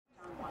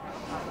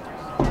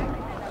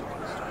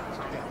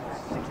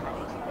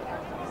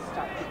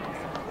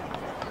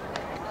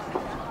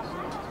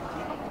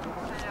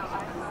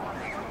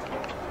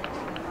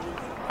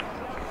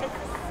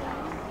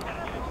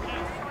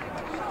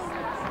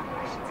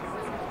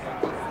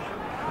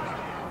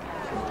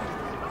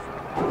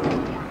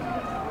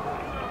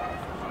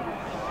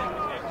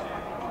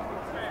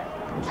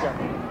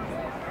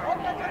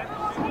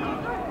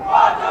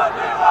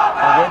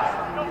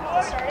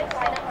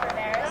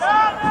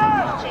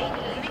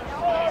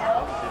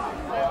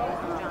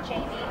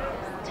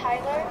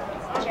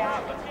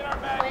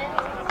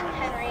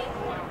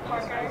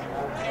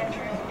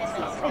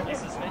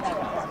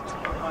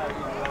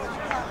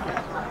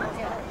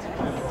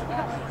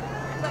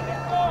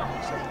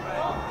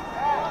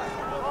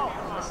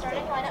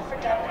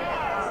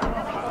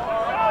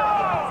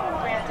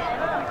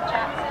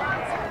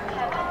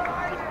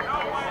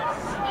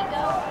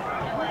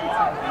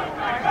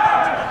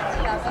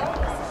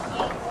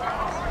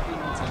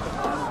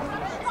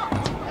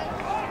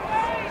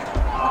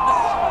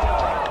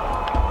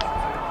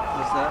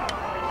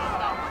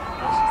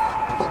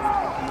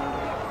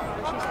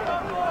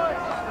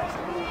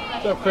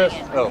What's up, Chris?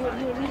 Oh.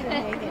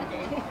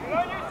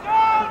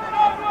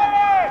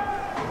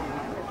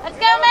 Let's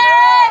go,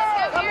 Marist!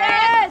 Go,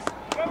 Marist!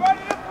 Get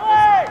ready to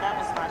play! That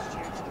was last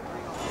year.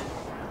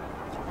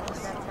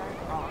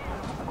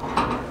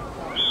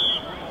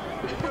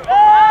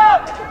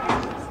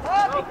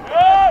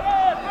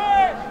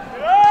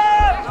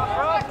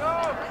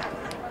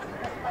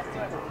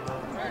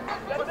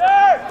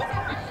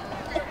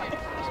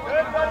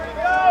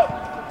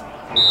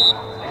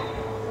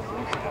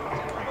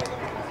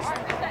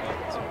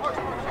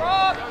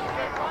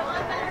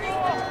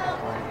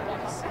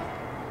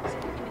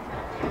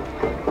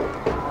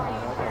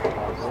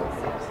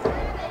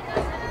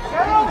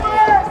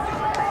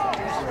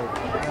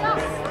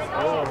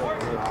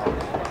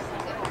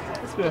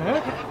 What the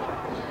heck?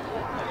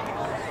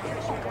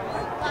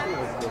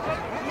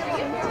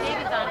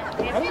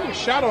 How did we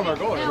shot on our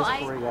goal? No,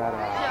 I'm not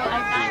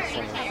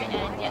retired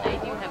and yet I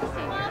do have a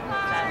save.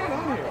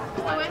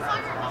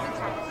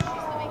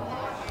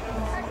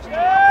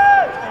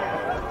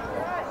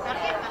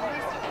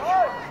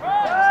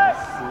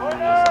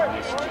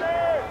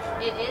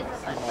 It is a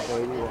fun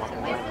place.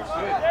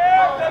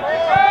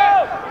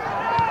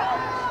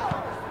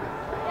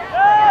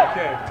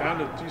 Okay, time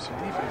to do some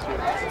defense here.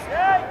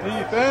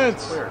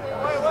 Defense!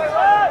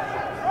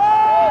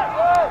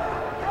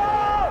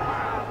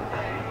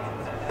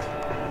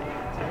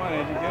 Come on,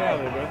 Andy, get out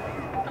of there, bud.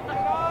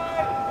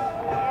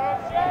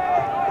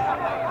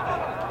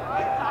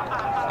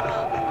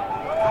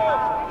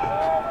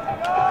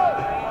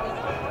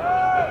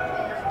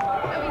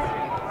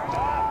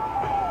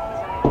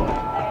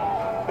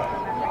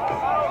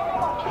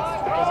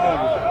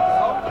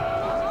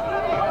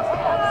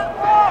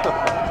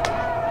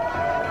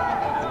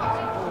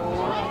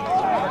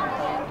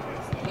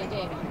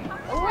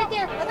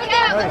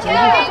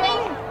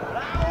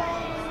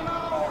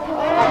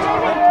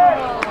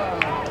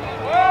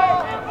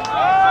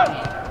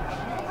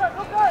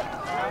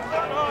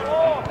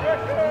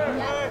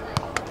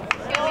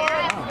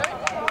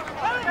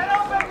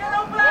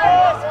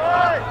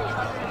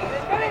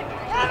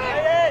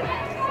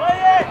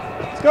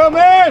 Let's go,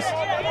 Marist!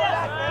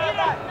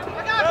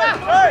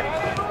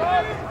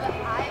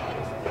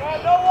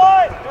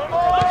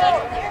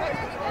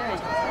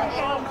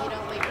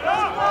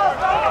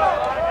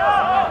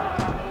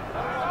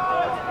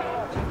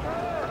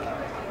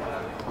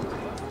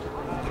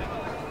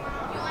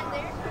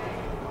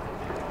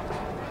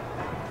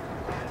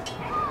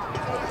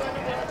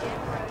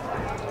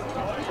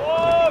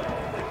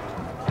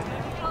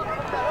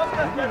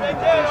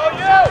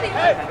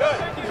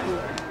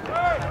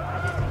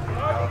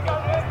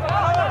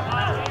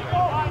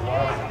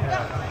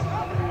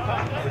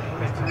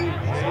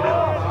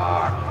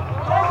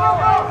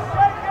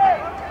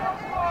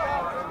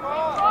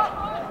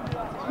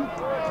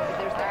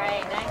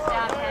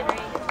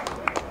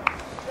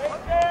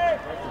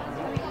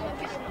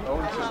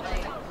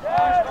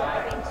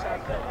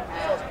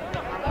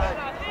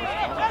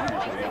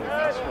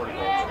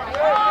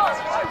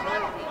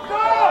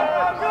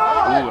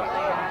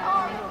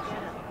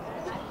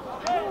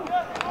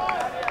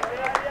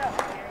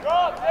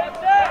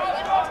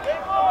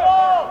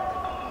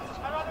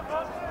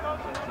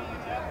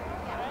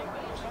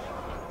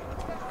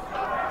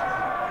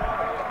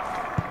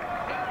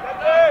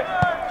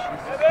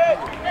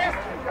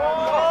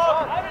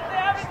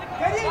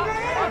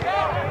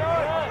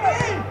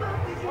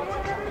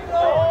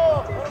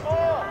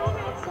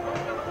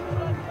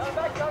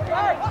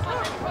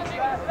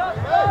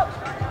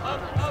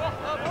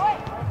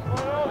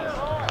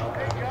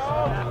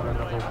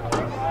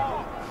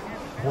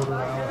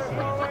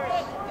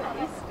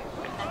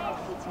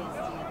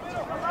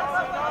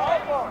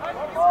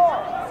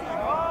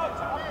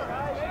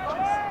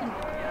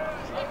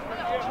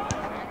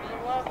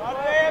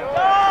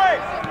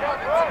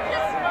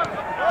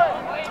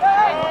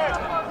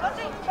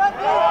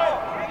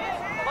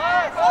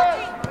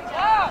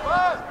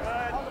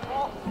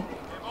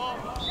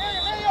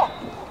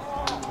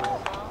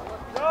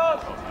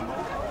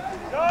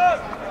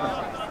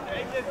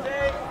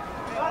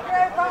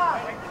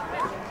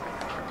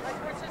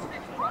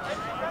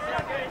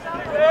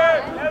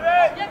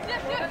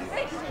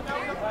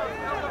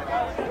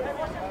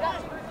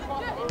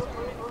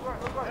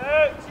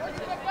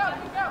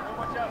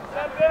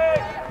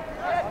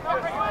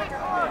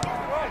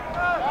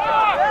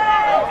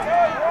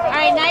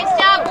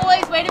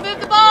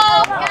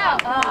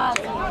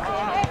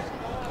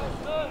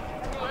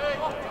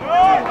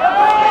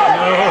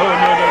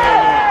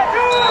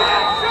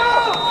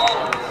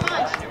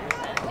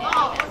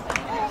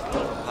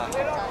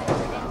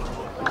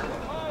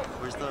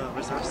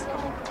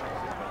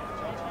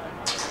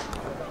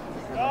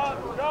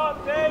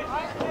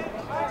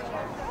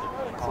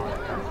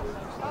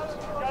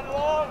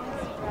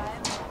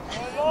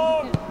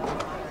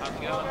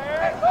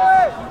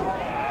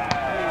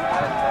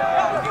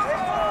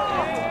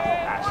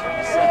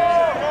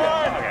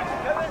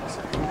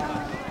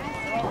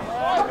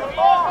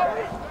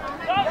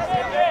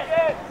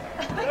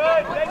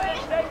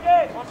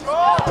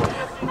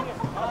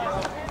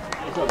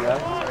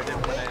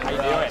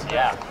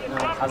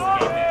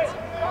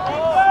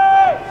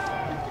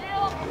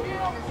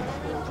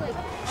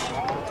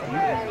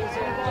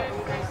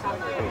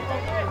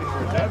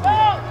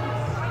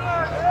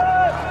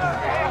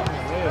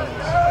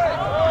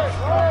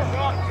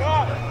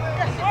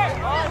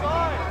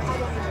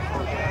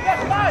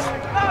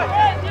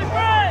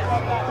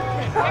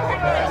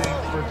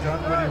 For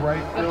Dunwoody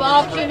right field. Good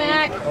ball,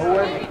 Q-Mac.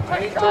 Owen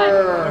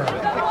Painter.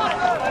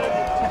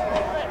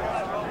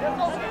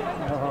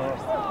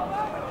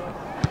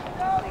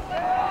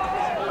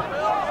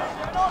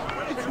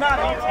 It's not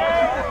easy.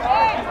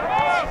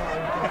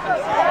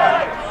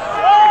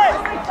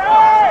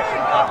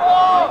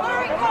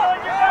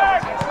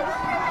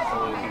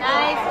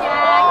 Nice,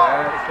 Jack.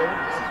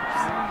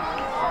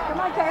 Come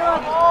on,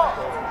 Caleb.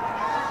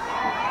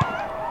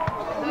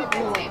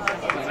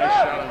 Nice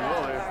shot on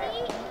goal there.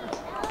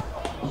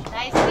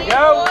 Nice lead,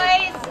 Go.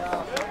 boys.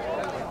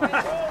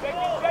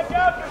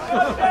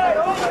 That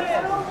was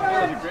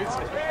a great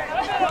save.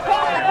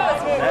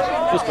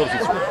 This close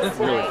is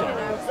really fun.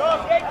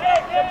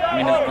 I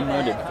mean, I'm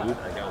not a group,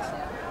 I guess.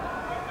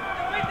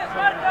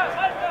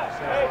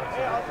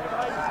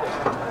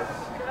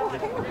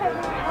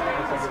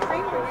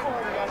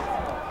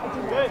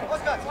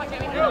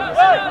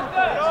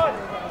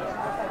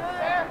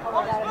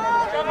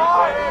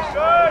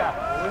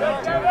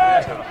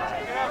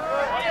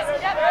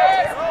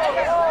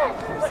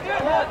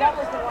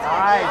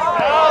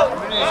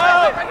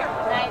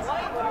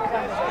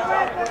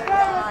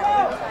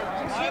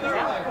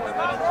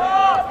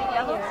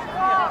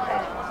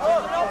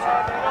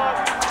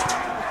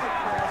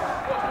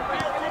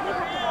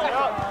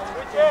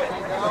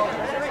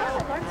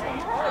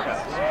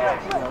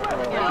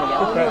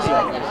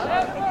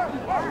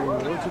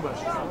 Too much.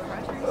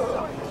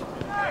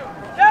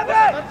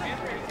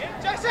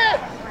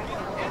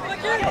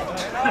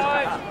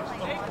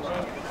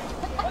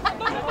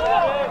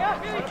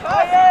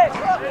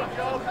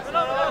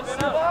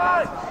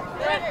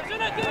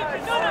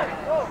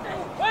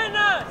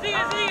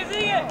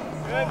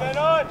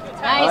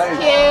 Nice,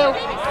 Q.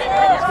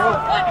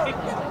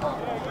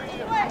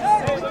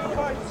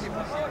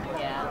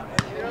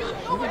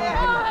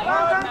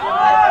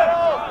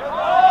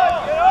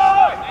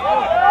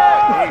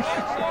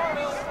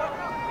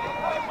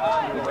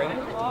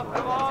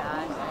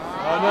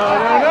 Oh, no,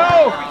 no, no!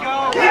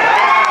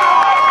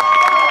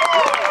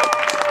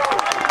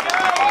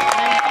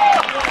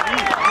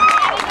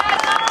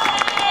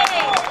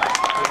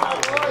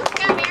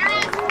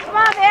 Come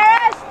on,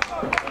 Marist.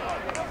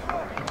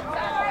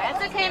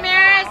 That's okay,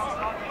 Marist.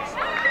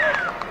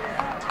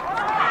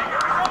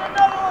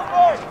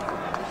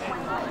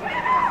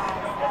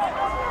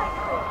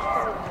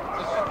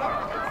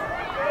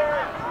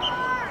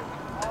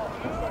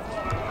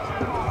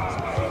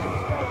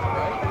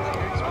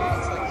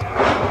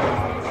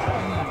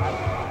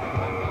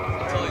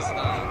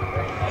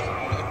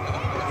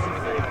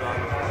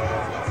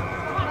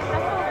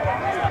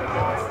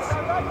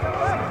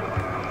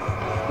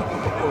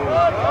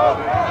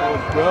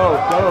 Go,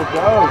 go,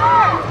 go!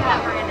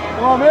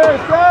 Come on,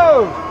 Marist, go!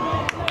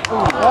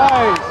 Ooh,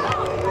 nice!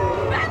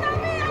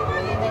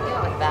 They do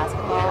it with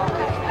basketball.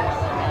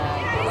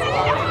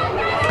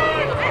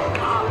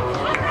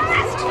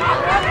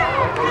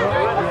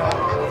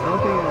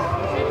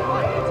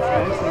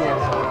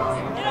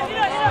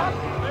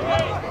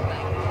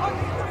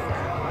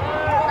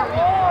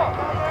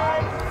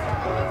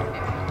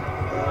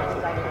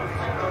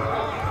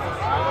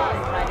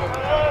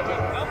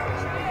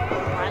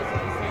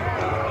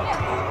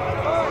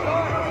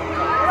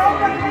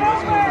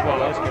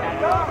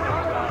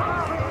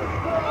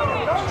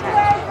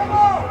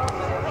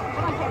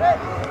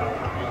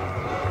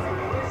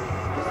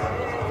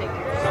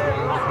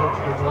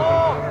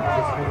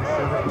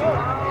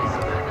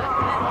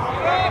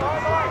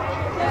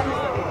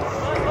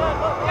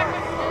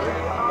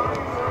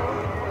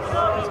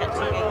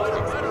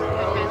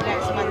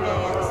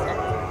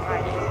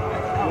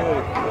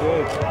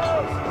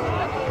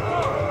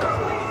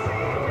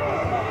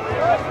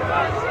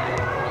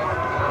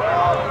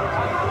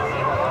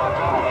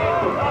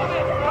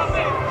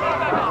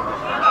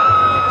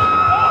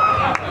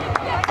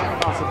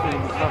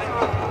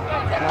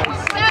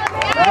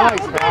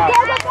 Nice pass.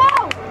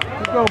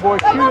 Keep going,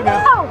 boys. Shoot it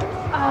now.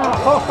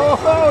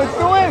 Oh, it's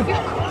the win. Do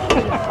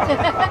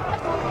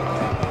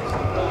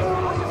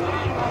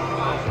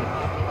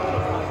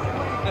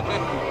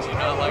you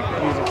not like that?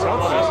 Music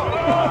sounds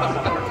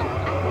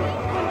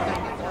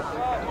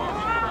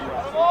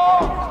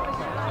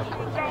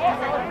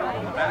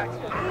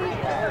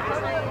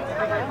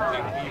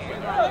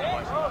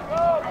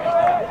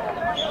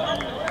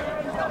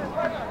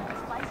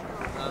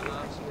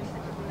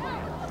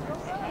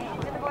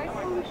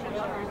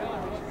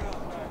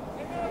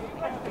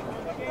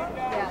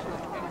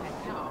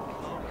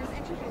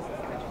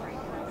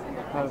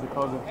How does it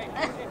close it?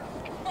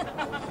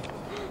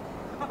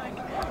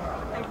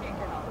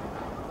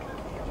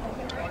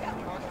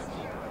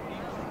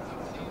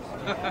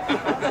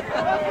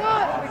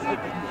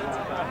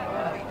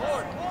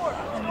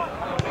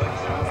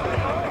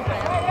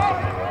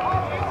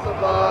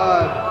 Come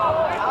on.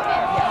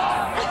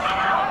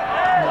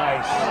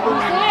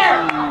 Nice.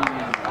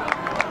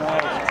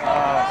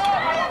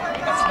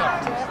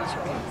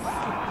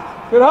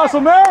 Good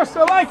hustle, Marist.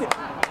 I like it.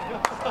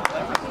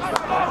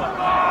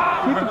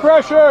 Keep the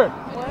pressure.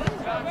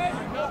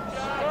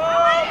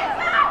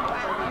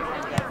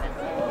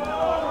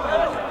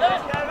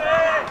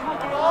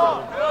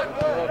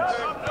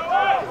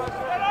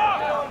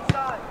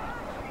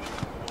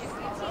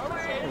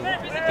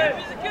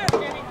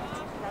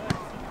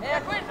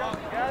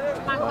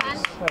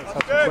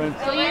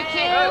 So you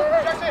cue.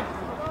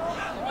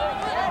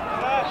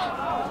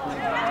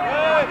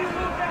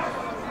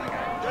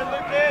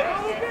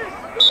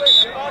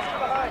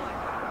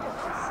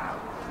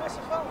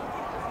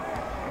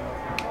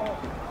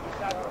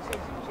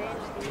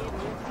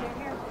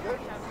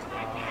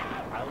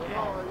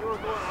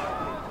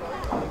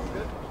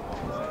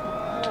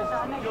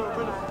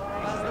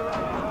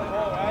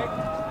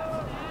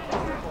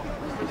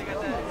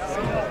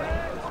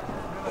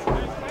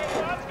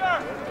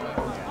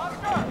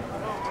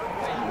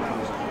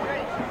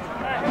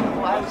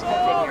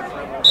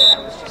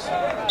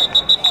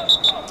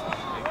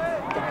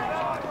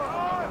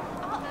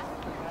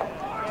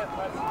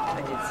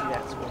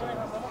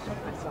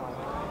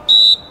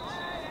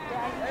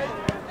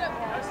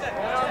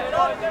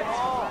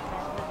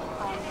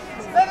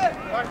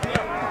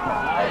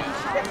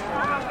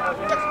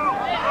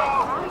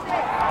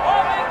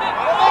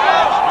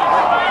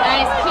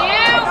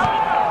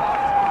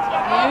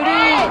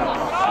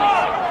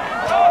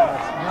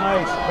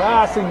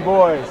 Passing,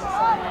 boys.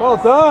 Well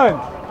done.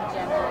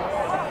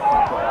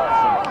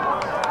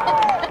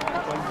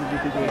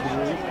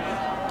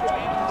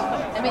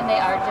 I mean, they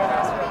are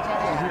generous with each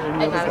other.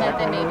 I just meant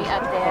that maybe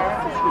up there,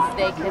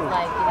 they could,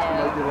 like,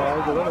 you know,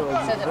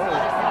 so that one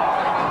of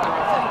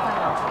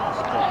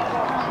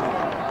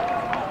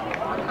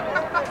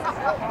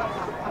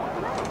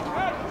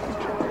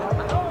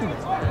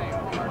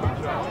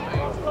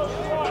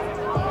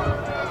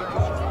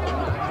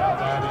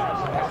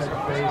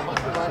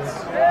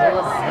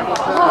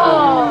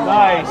Oh,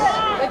 nice.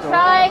 Good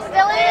try,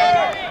 still in.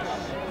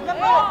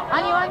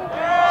 On you, on.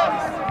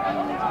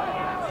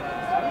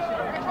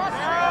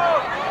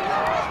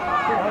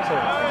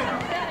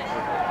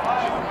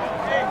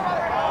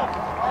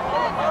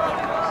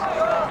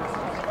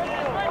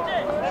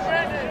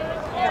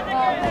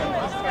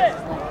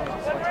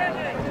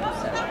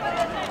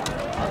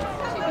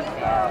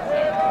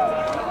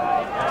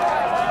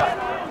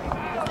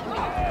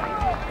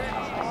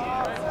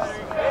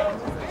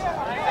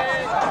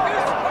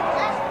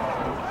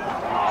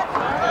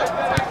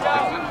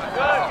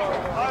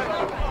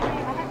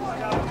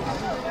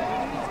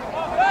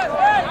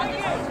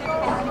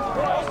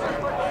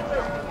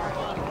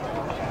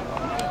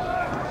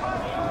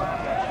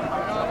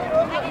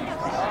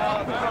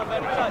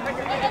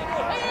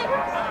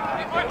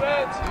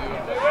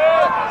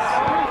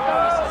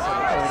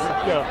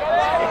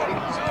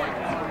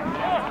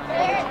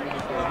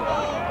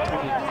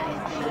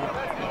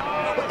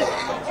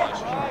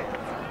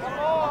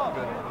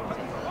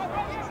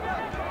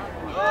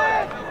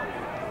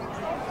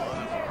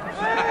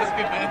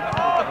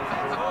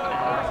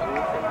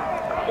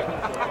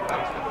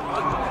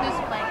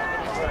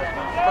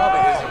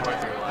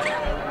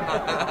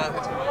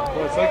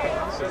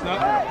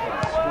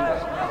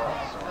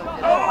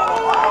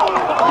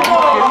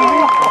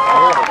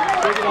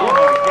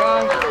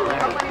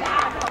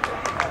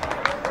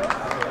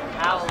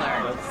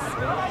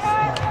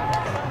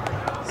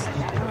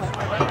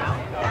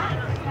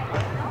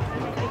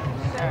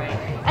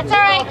 That's all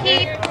right,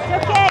 Keith. It's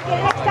okay. Get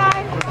it next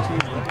time.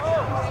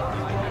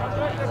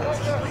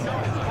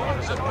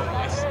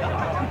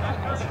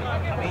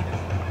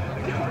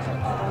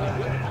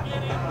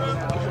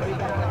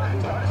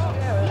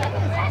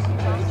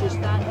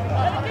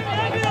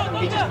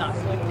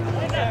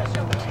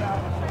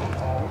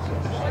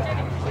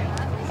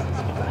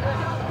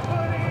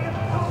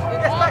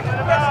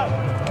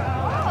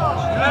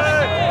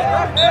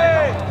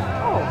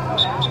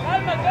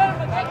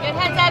 Good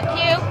heads up, Q.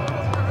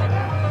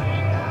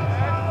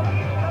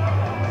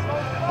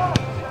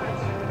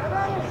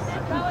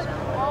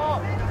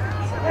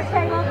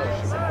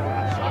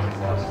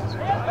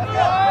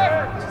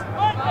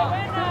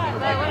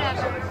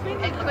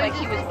 It looked like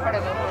he was part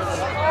of a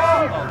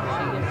horrible.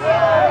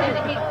 Yeah,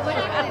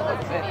 and he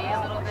looked to me a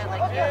little bit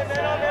like he was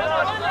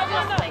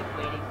just like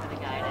waiting for the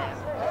guy to.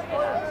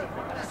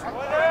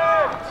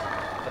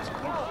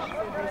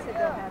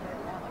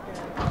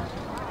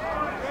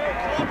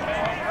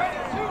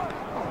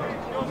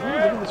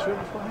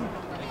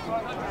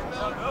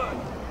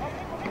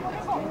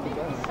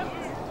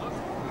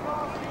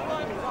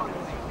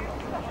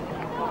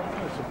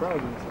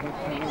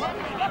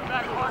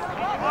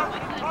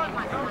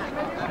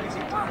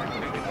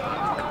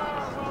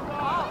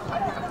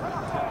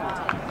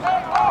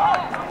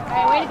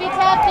 Alright, way to be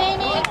tough,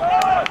 Jamie.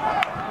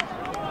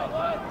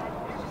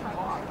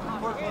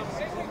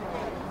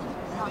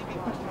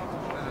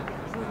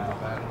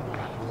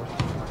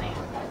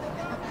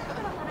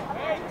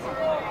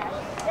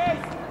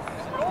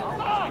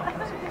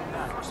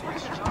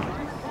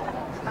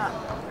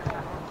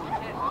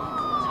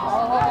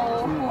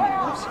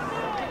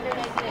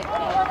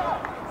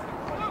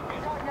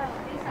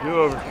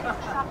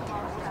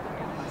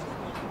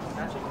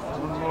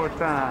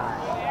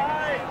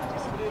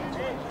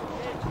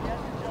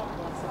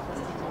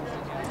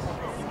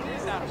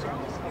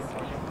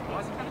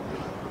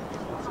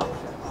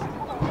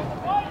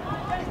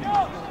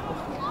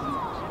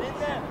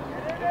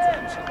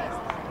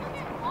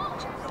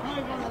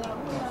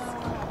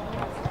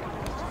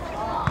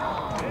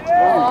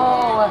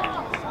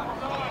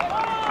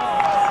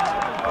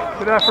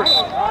 Good effort.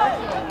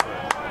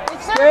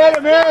 Stay at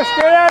it, Marist.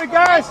 Stay at it,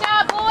 guys. Good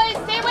job, boys.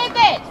 Stay with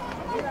it.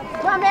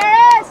 Come on,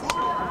 Marist.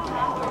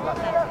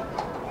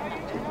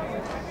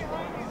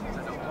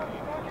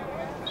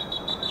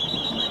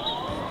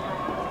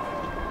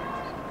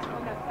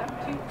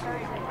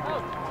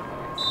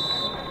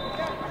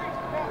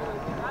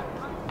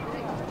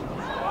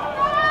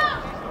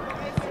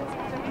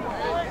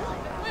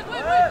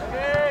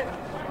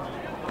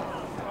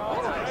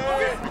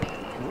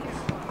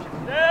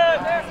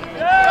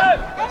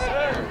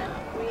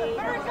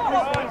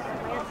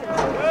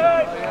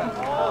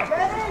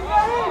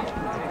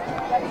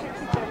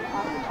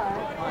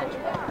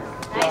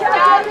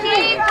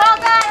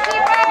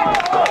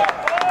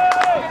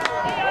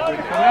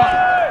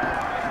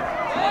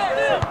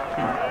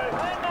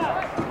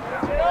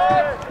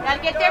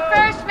 Gotta get there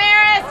first, Marist.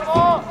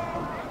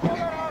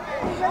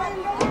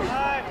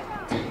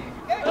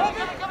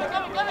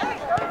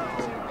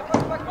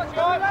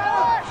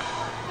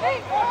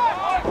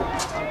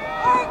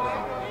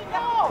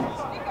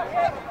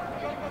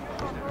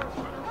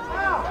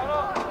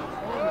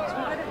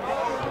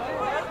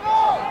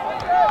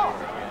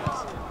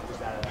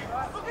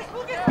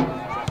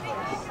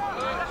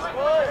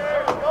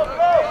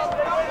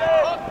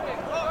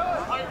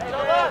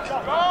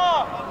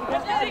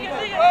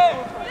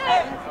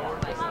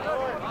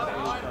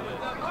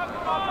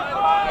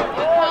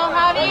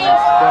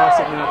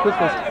 Quick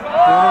one.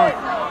 Nice.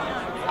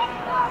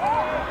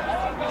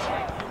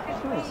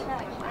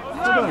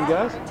 Well done,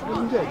 guys.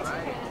 Looking good.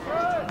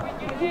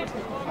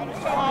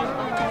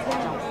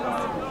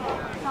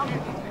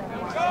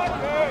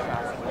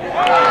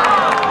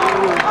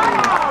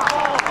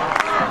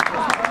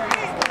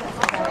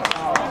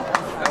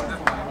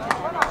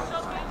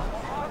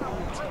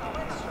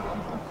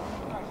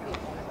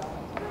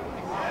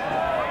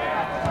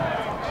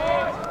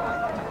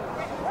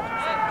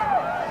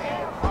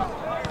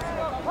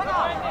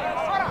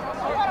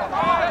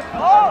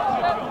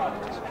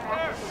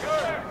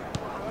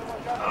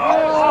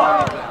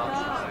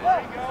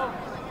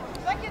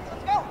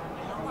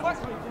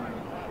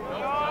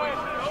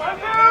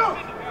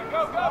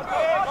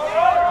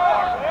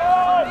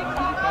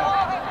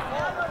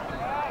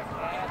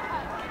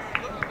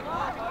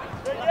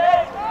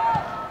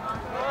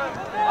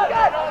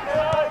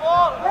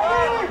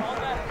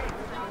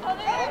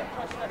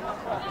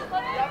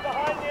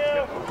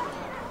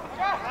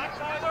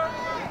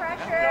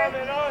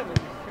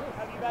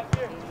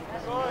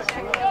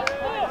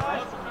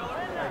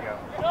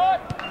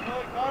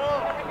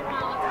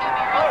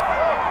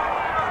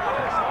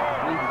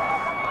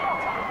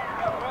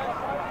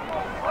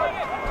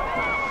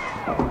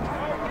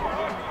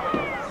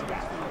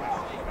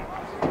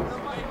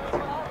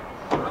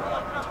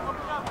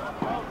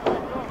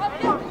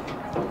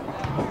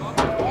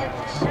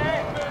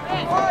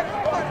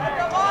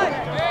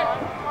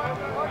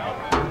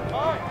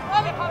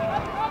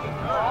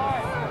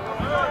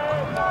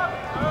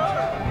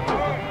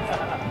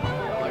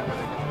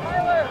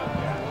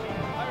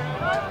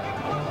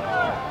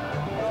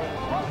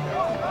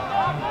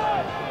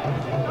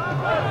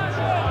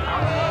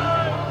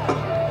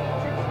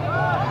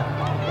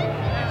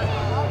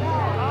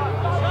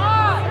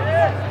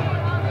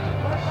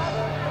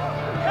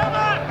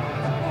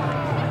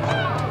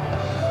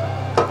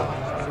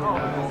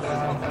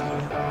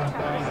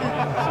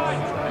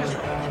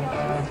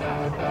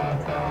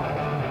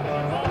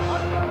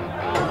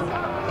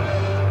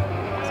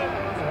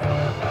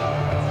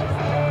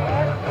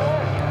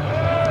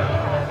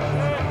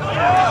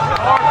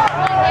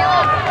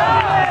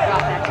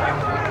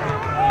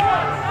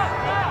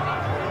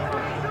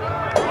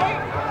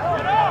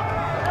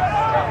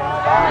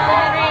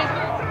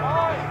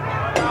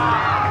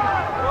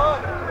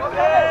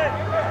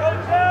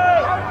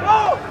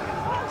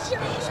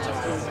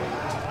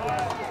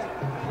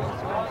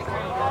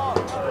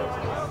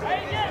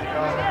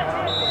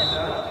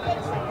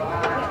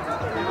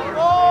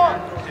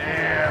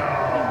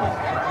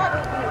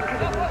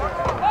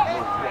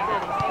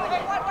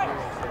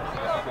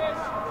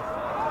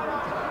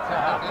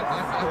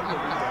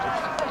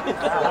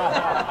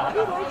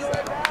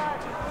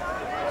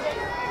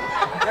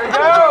 There you go!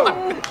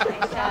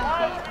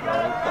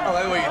 I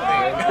like what you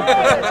think.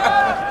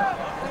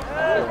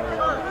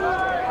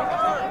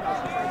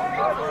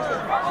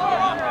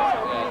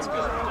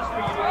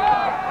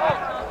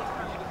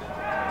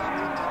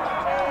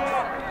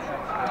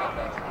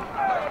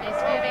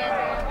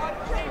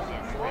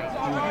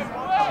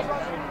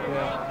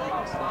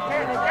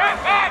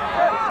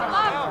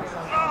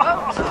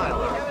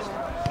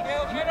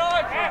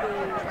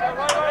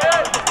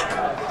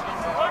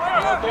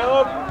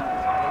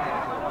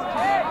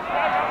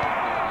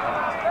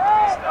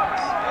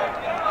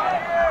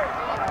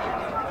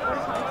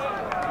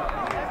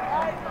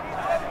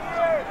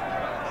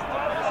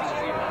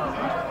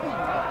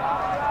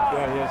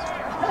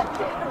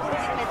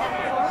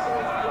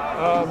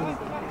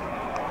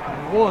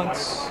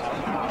 Once.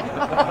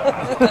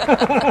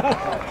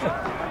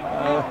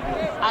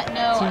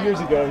 No, 2 years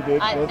ago he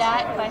did.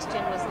 That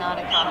question was not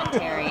a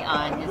commentary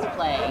on his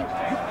play.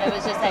 It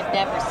was just I've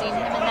never seen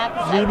him in that.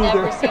 I've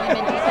never seen him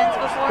in defense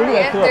before.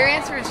 Their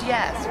answer is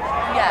yes.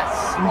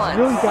 Yes. He's once.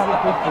 really got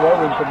a good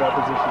throw in from that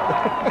position.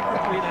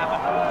 Good.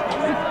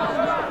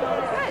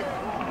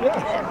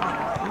 Yeah.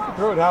 You can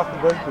throw it half the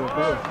break to the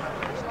field.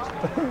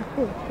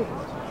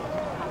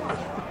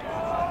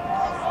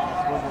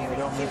 They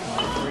don't miss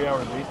 3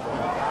 hours baseball.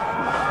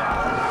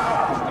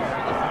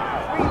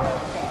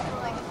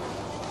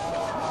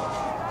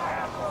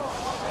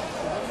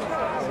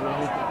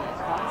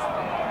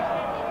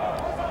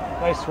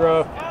 Nice throw.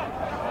 Oh,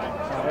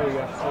 there we go.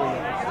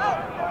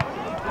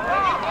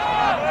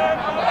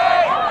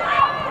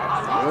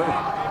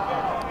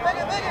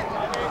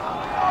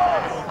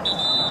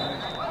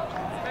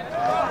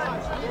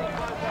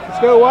 Let's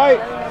go,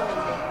 White.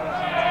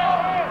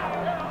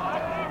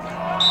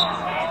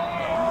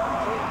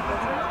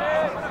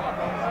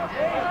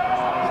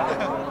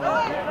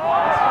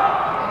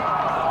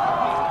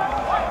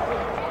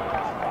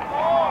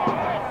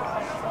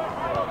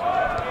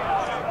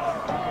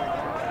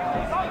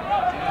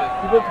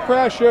 Keep up the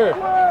pressure.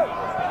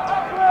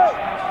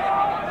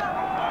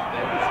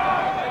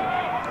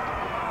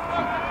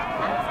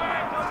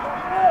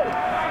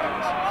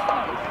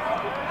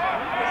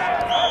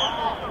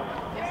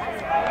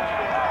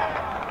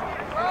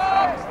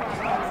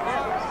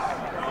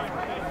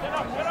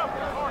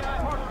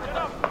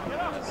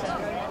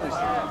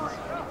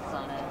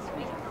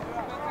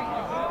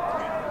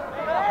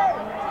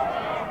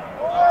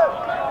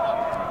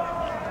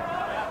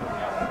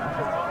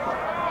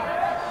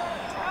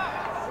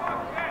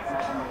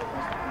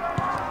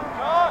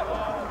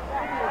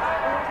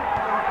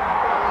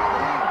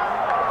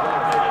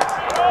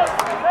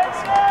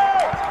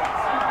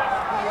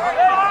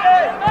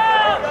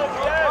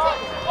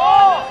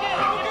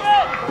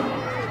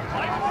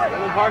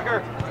 Parker.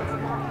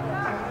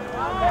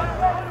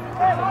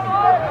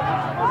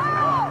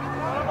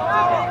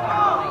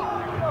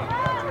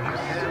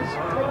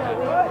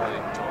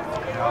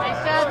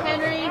 Nice job,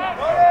 Henry.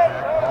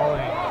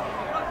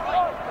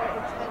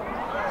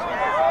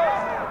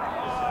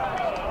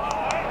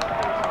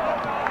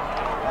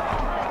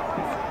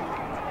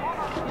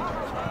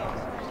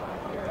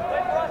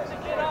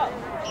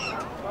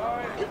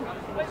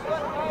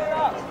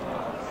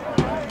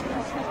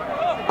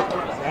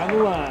 Down the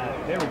line.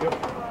 There we go.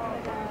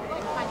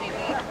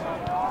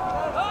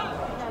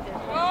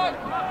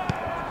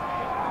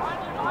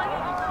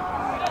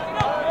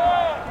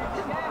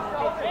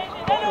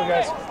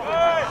 Guys.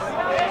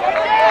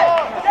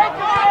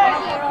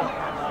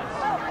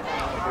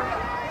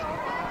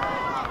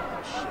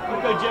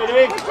 Good, JD.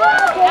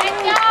 Nice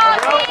job,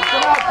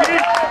 Come out,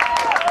 Pete.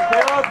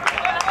 Caleb.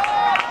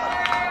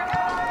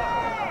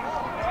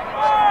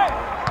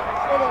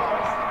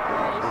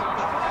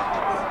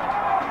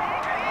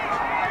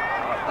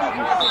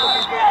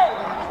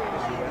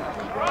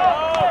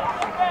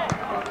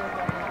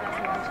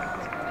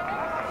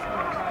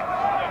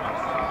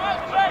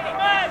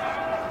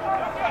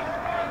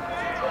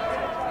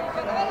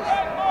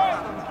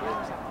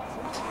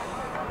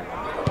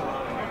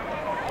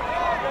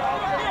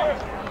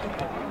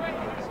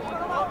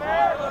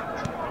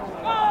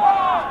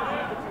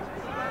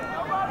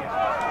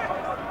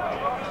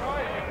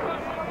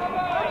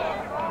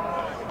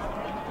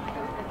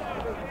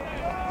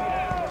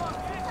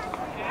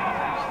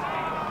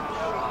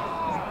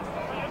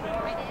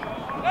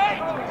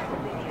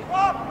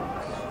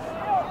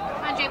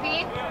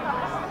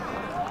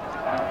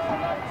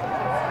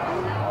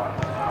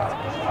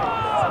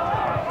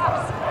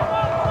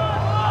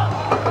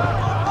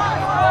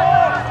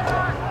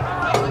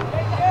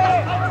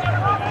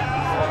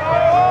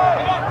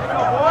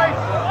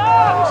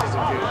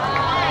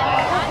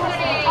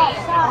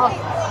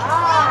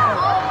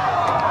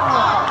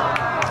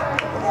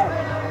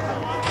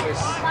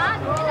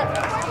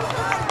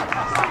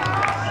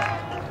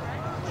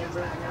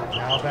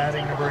 Now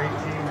batting number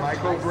 18,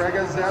 Michael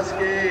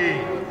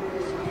Gregozeski.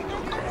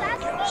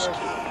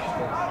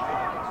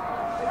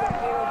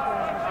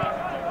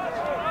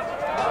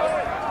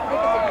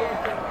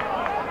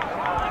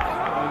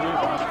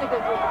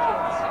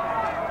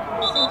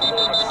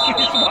 He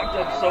just walked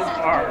up so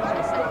far.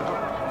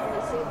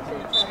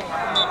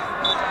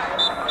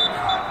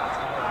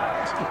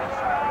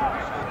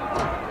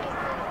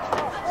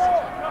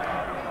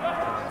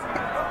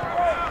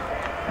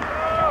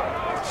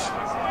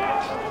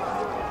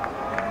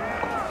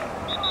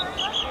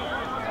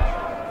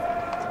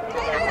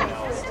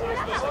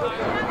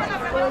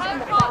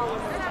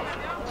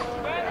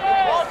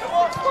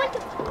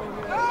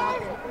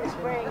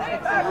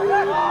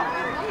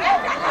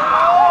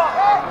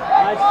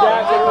 Nice,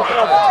 Jack. What's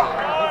up?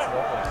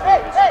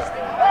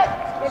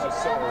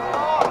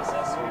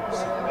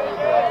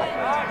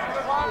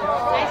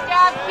 Nice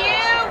job, Q.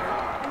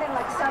 And then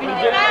like some Good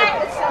of night.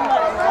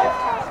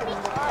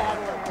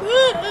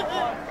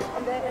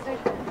 and then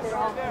they're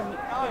all,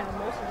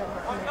 most of them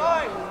are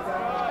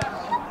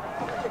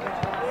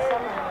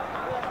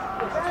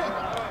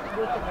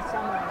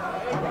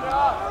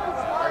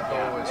Our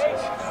goal was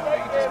just, you know,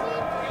 make it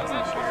just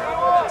this year.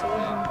 That's a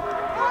win.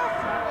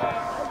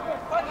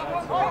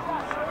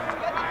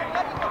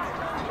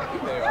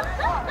 They are.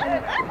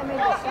 I mean,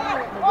 the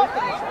summer, the week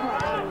of the summer,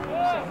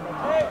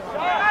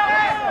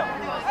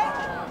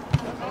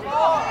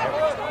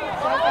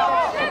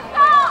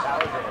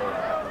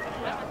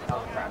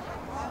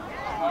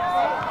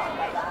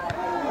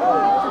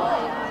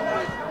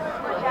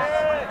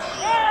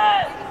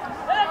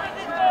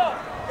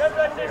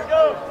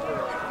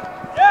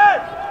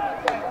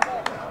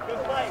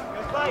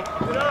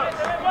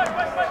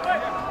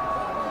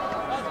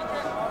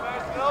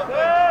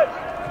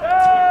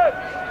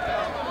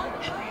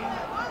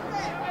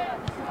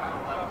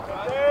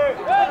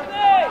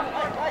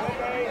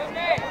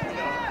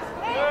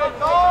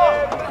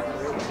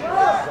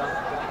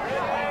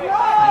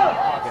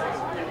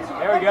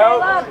 There we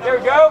go. There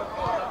we go.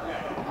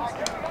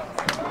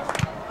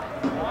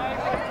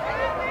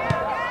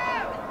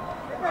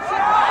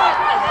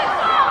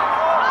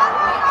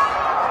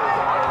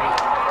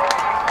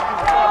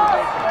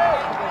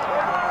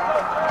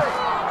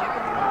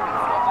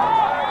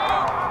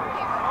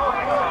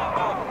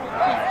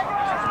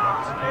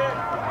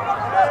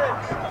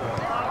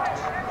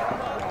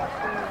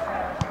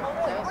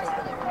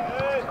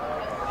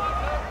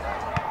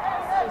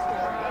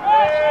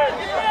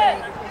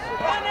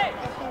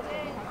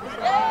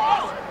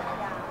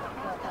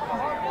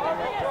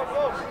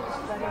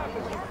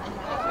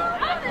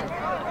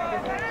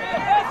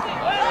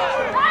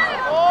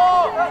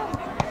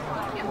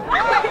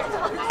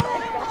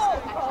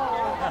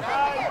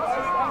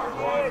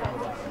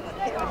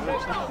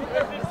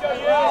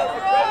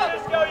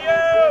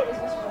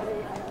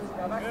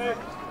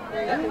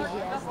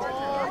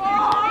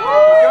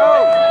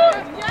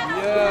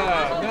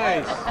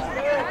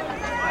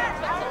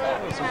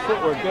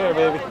 Footwork there,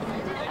 baby.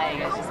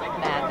 I was just like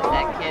mad that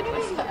that kid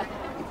was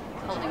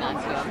holding on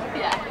to him.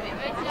 Yeah.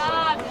 Good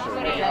job.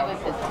 That was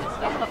his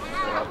stuff.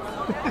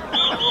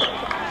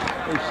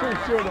 They sure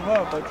cheered him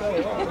up, I tell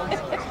you.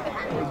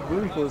 That was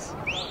ruthless.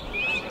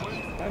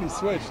 And he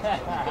switched.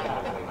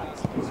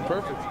 It was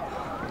perfect.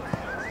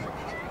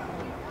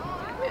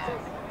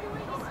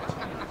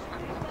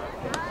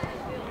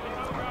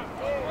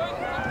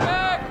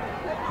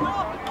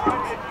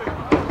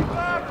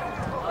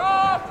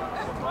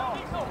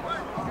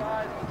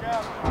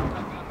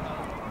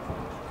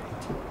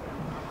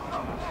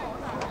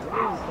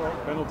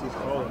 Penalties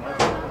called.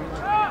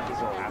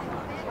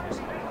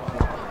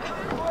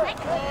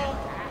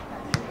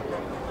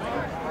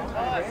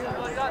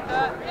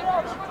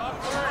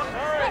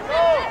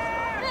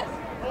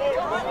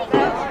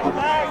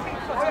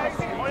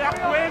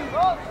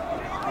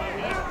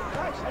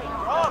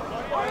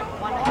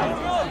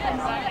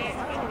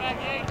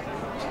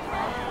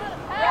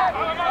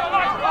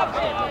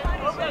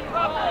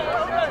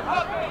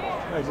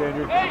 Thanks,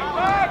 Andrew.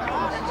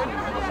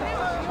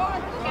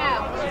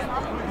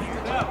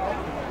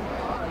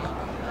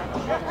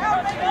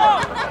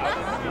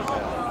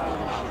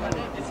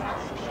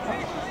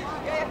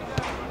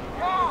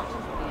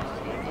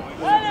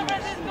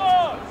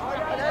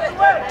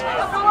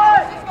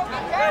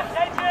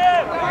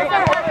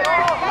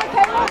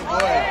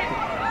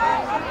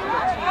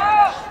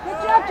 good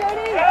job,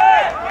 JD.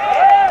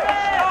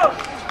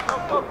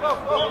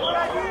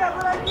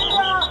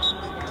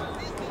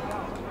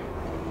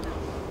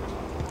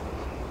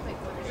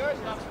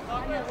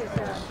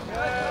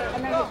 I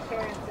know his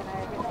parents and I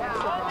have been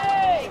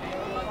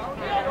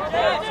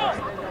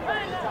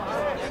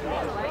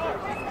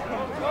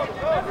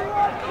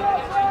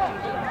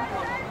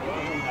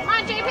Come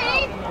on, JP!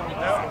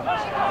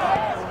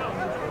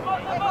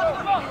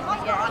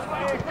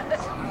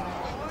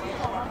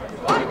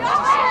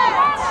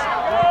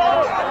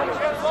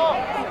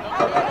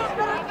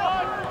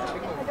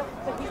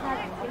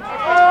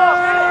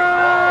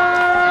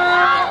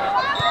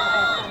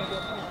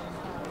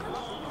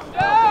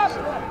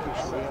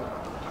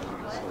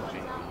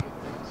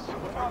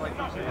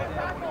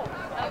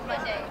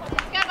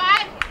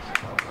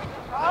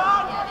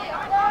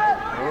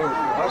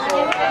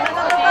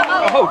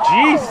 Oh,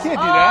 jeez, can't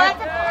do that.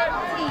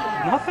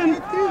 Nothing.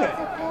 Can't do that.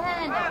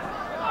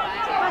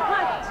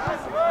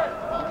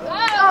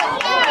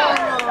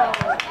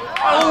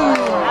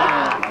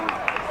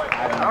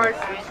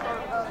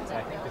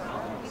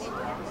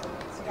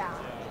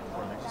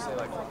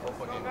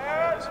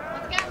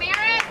 Let's go,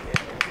 Marist!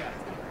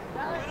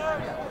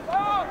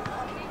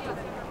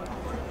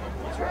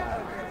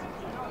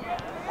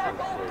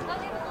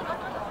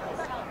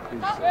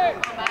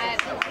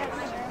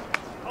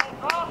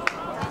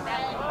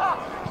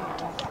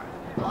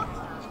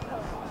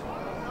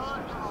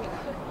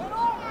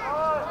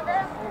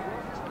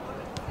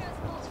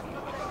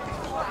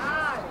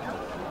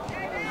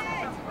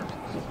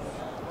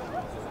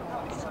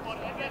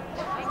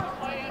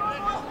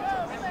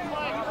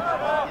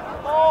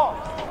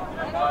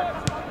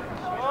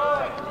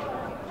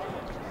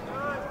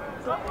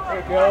 There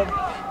you go.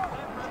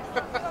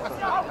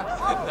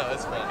 No,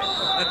 it's fine.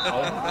 No.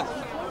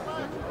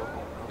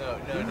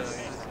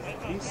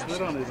 He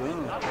slid on his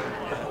own.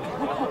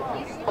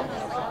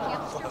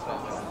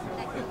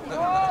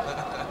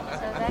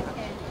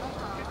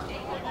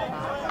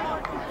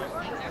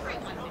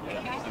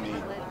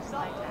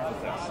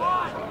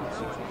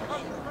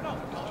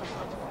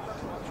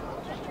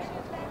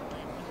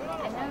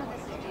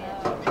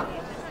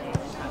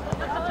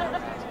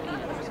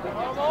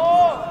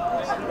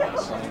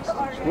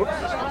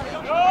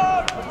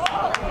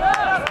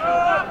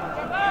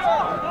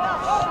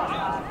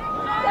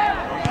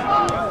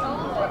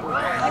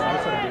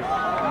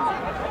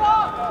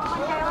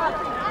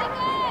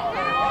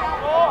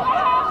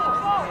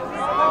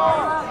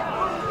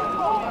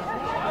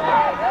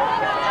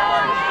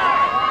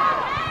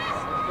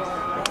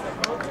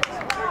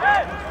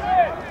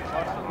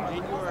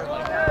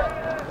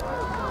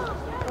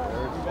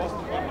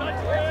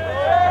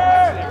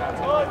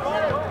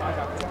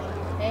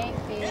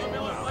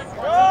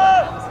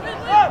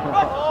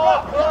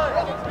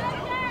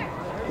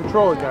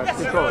 Control it, guys.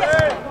 Control it.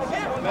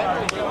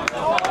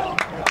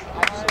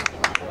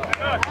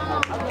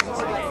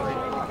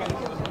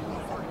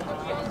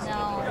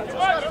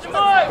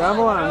 Down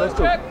the line. Let's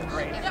do it.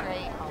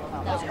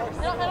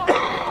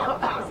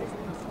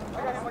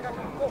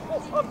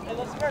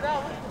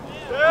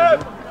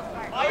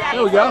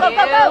 There we go. Go,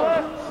 go, go.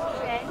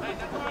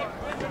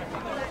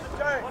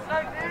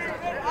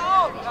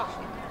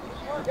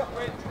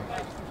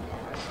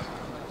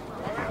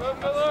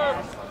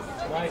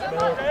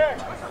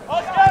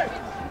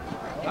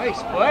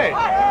 Nice play.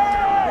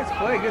 Nice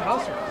play. Good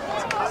hustle.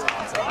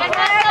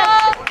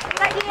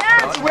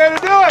 That's the way to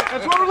do it.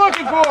 That's what we're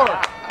looking for.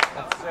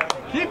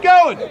 Keep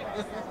going.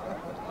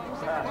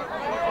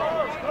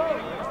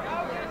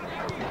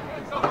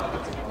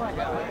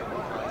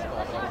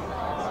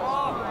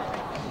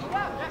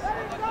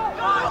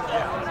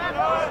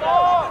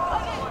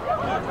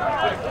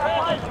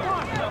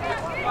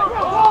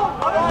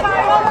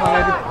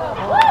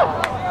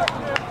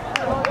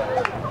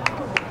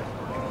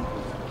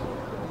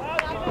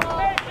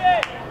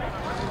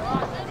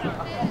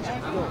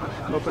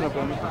 Open up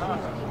on me.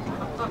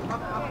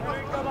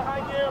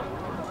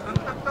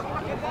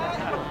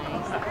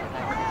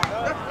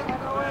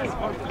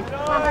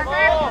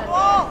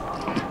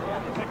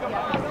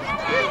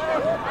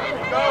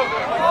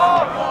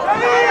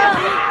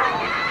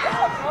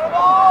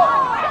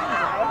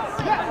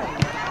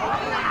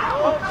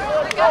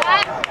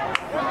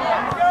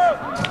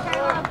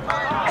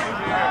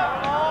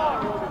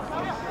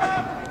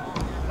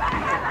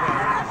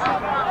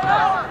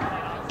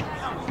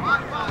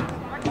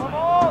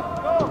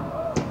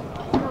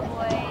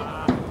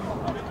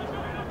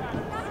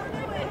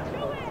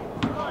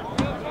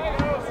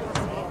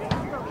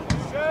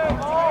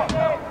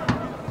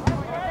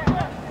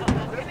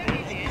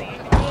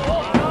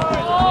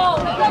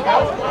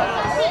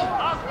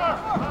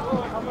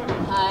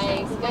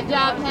 Good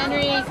job,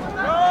 Henry.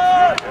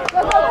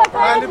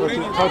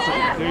 Touch it.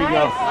 There you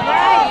go.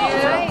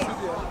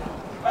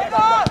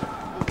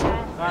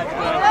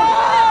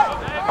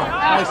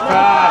 Nice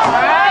pass.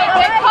 All right,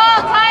 good call,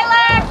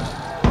 Tyler.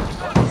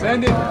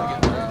 Send it.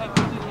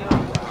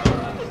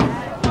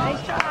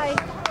 Nice try.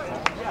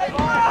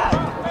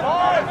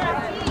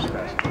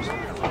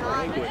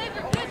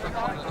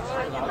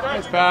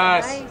 Nice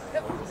pass. Nice.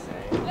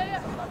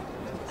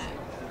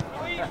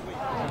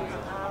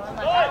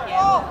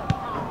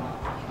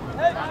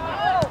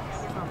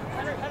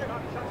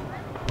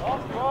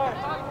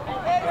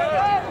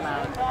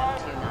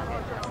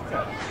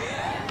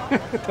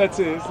 That's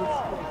it.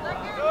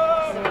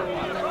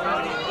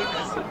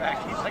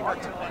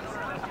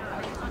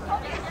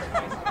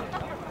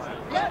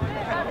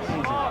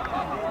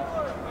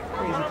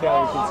 Crazy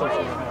calorie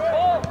consumption.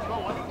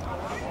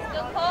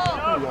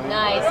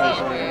 Nice,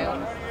 Andrew.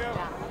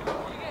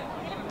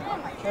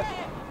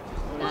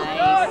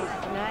 Nice.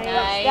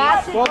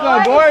 Nice. Well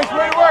done, boys.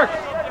 Great work.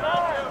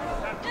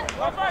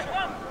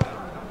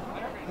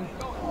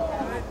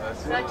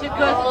 Such a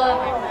good look.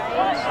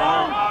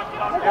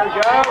 There we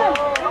go.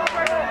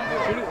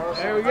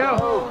 There we go.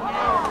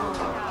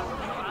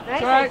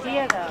 Nice Right.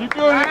 idea, though. Keep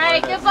doing it. All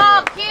right, good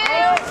ball, Q.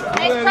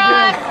 Nice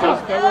try.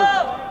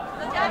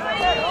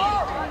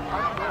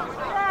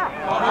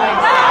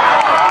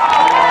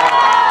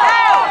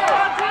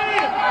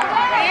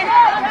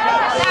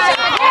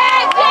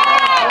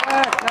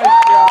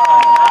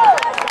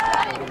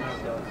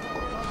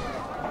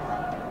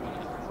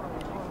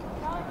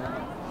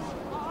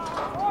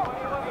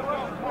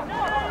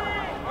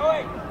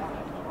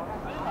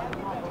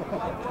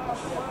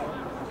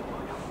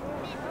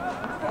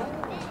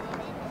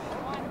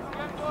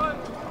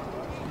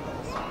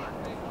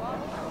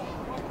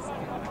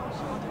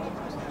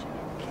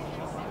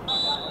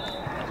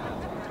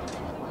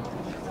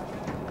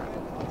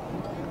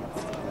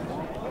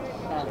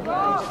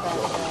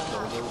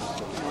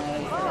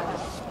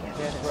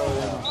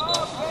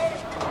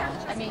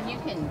 I mean, you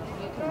can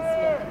spin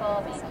the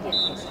ball, but you can't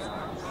push it.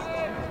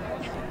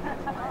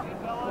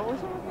 What was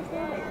wrong with the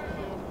ball?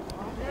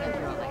 You can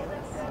throw it like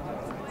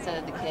this. So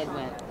that the kid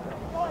went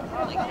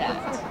like that.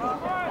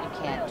 You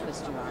can't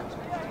twist your arms.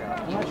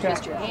 You can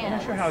twist your hands. I'm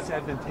not sure how it's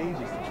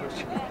advantageous to twist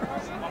your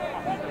arms.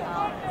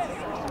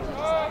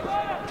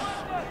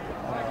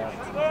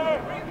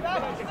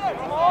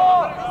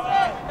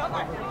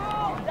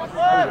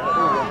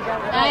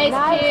 Nice,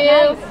 Q.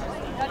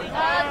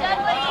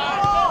 Dunwoody.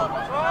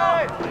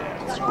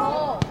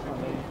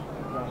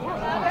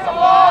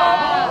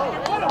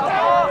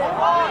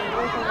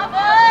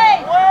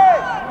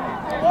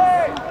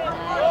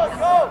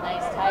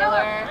 Nice,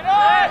 Tyler.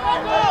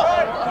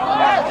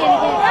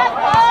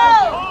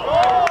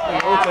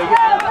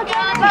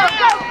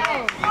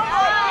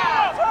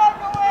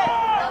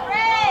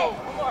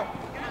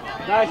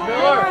 Nice,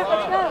 Miller.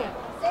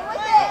 Stay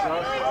with it.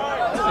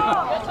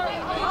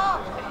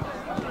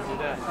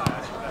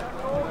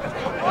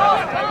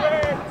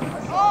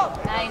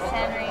 Nice,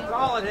 Henry.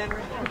 Solid,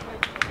 Henry.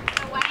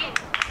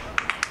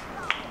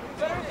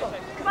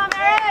 Come on,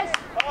 Marist.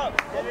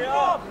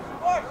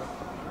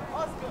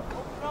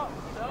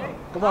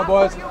 Come on,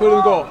 boys. Put it in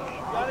the goal.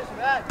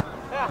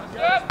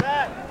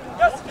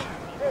 Good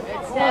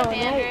step,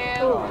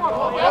 Andrew.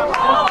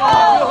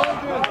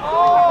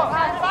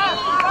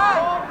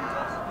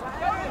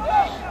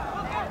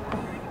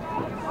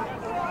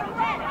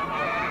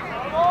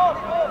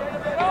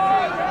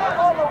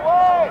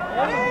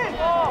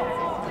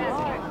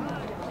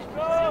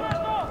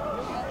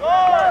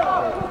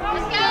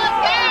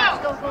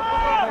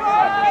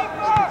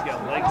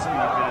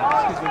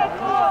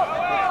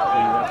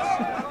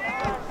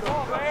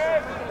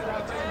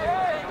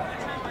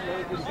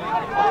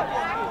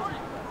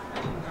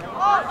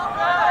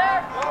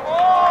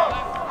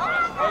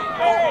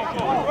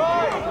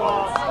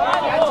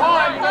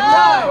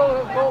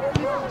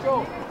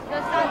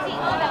 Santi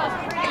Goal, that was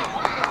pretty.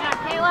 Yeah,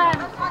 Caleb.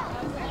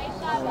 Nice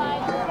shot,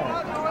 bud.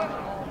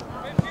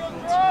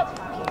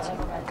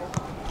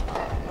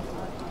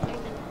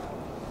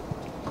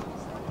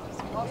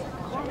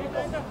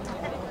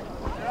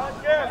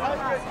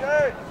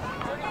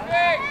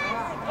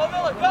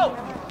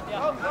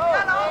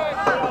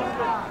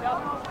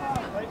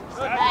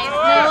 Nice,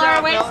 Miller.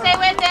 Way to stay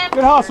with him.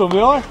 Good hustle,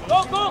 Miller.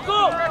 Go, go, go!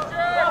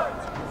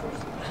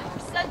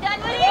 So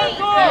Dunwoody.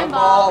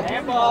 Handball.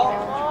 Handball.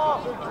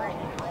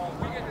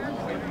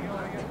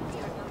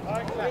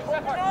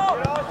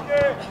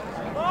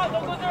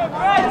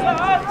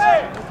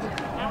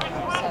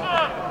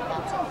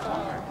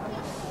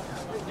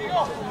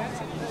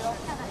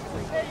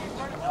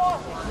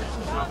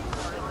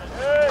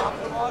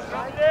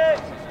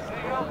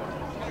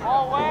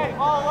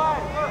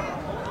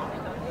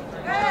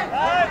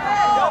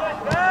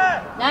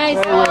 Nice,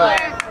 Miller.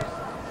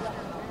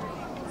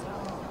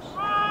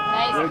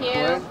 Nice, Q.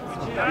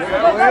 2-1.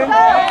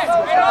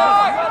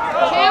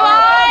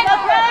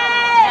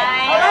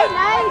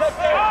 Nice.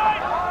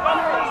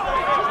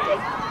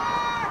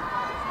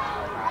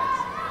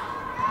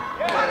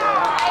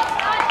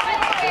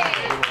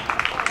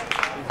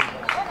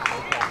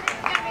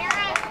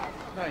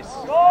 Nice.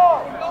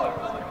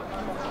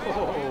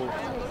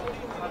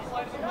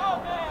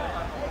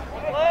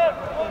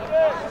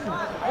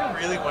 I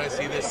really want to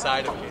see this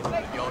side of it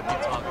that y'all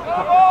keep talking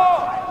about.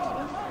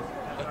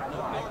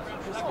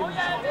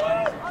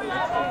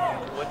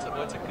 What's a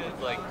good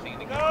thing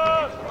to get?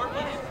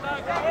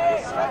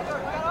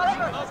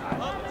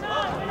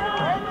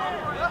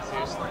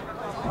 Seriously.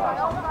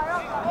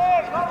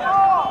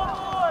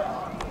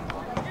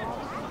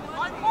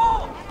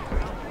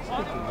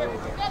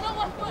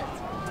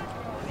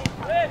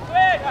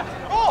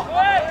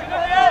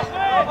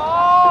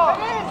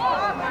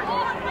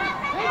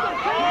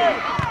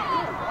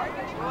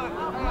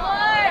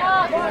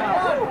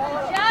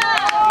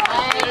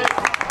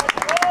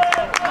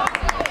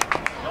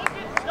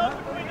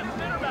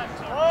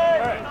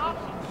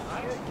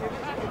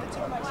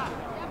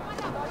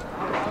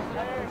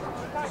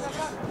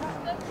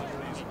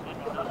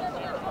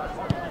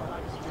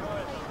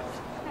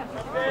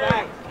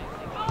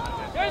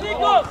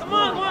 Come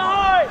on, go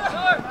hard!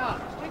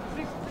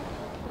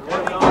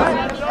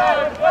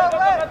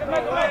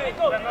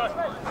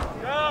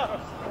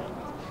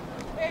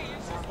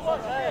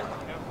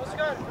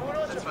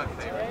 That's my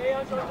favorite.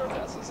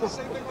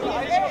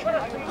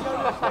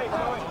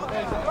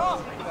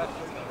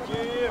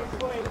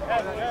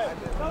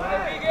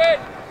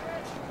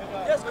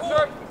 Yes,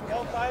 Court.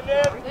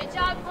 Good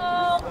job,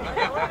 Cole.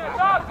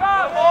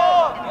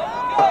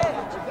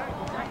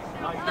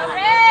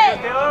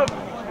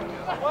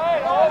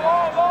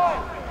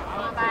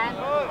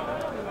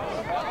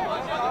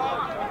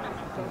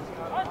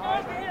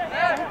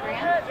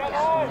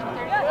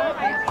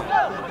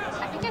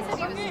 I think I said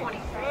he was 23.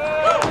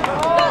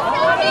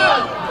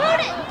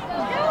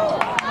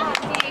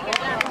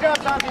 Good job,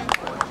 Santi.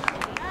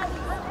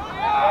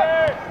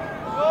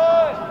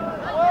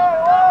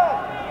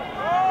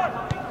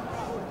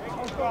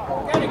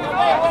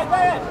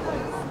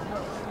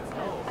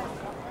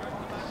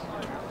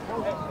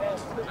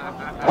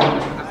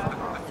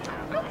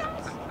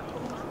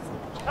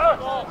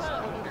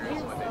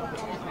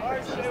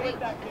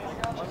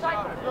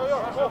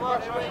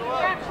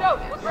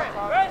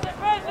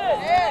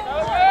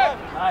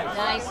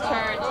 Nice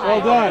turn.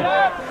 Well done.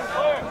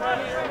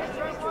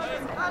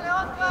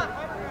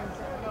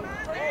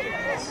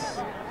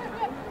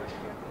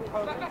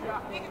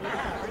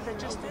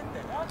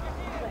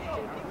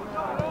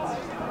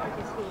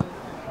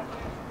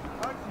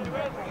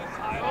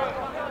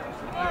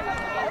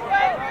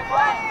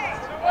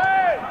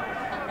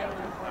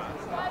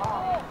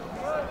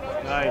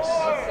 Nice.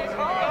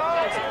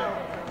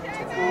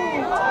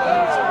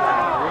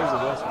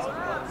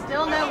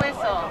 Still no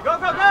whistle. Go,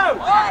 go, go!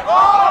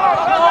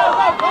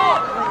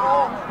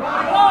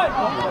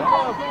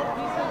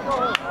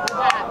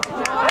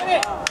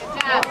 Good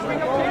job.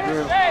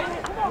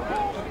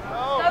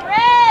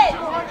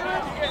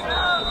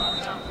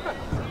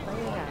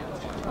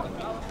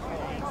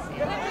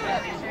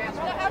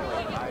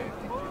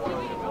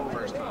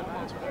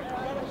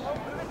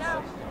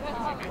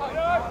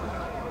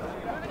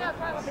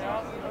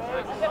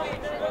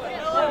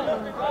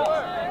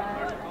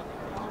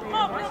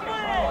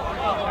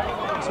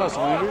 What's up,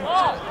 Landry?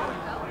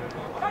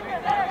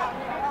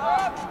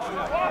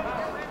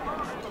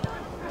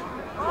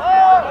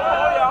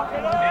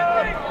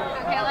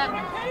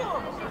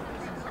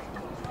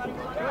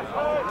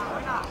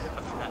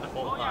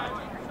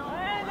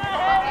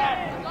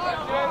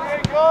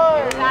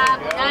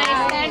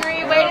 Nice, Henry.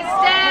 Way to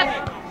step.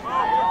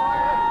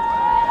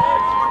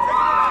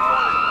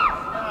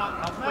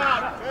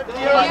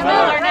 You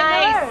Miller,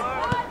 nice.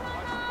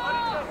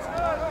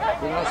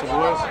 Good hustle,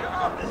 boys.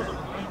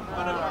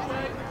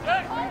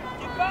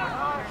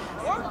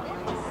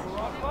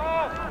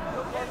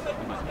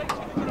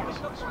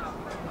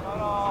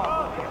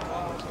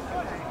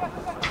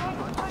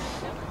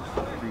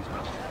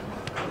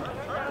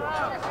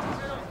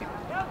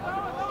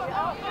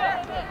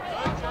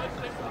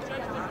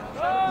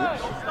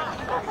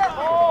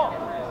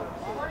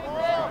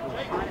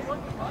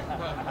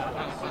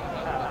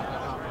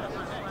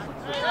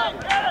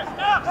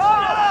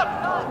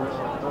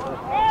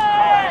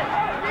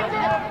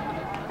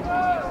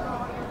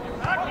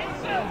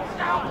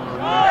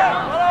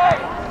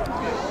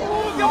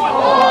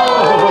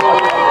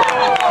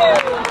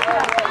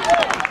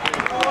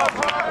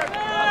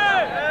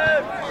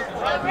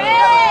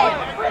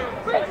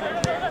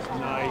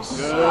 Nice.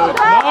 Good. Nice. All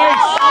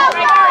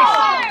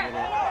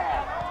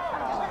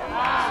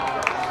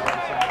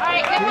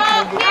right, good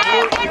ball,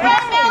 kid. Good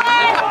ball, Miller.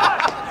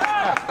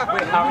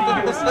 Wait, how many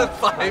years?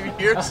 5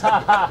 years? There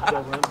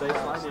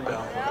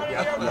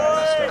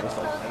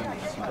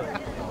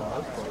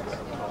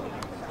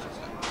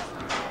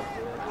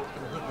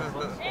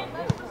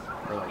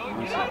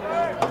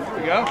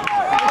we go.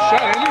 Good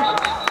shot, Andy.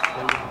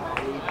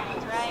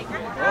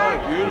 Oh,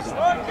 beautiful.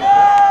 All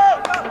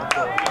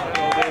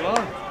day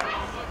long.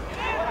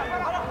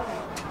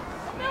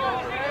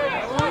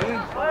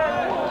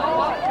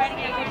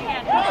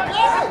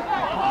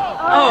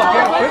 Oh,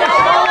 yeah, finish.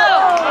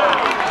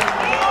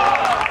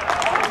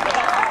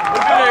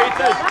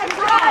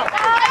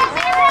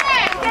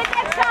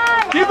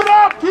 Keep it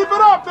up! Keep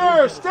it up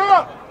there! Stay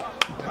up!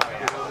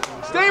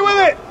 Stay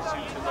with it!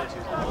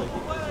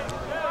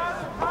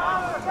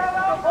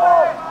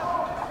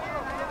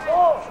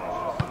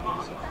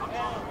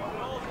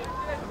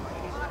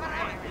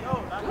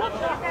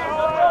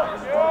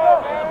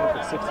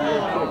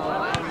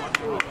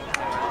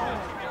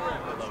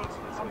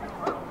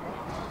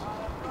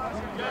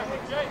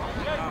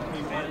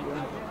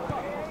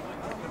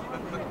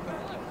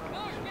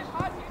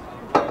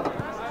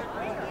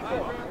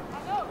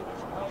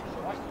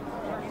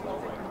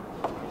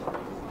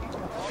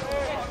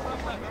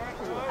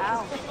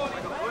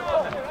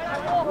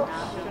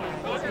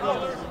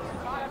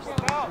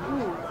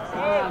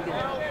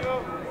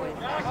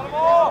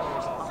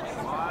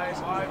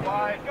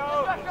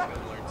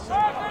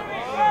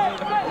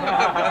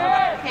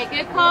 Okay,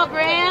 good call,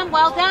 Graham.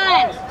 Well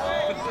done.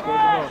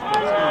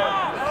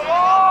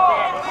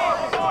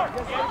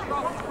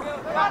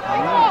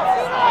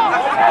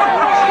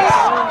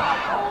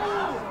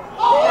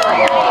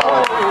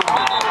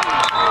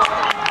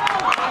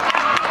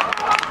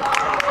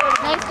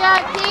 Nice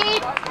job,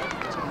 Pete.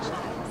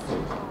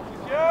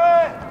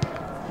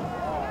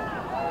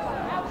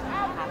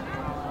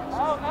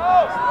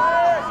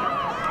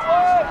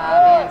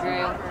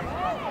 Andrew.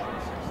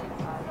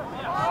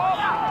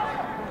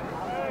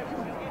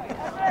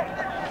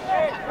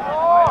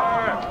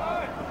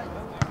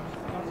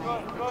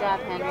 Good job,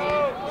 Henry.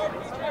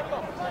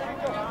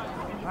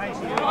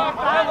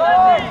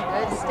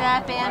 Good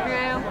step,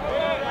 Andrew.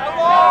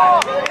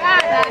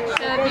 Back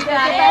should be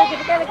got it.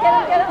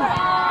 Get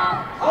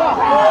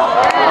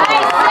him.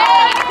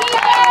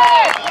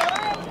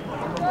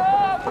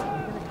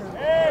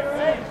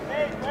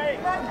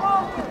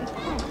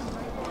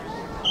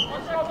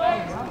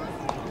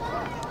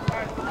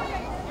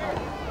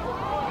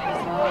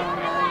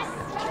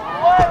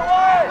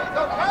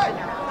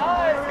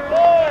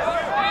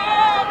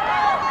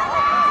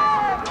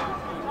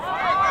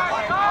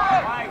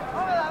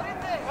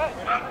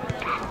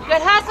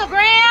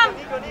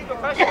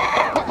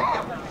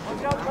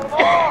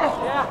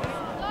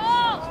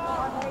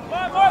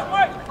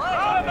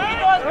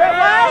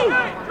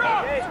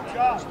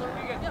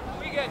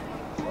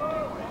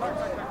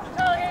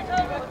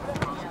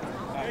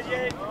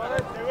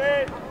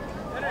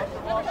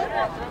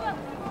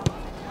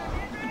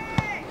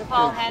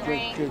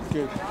 Henry. Good,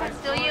 good.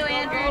 Still you,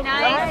 Andrew.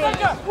 Nice.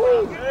 Oh,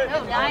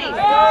 nice.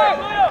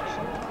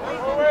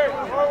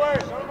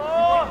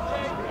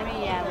 I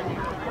mean, yeah.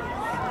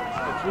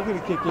 If we're going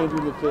to kick Andrew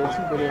in the face,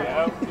 you better You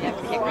have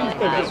to kick really have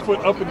high. his foot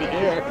up in the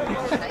air.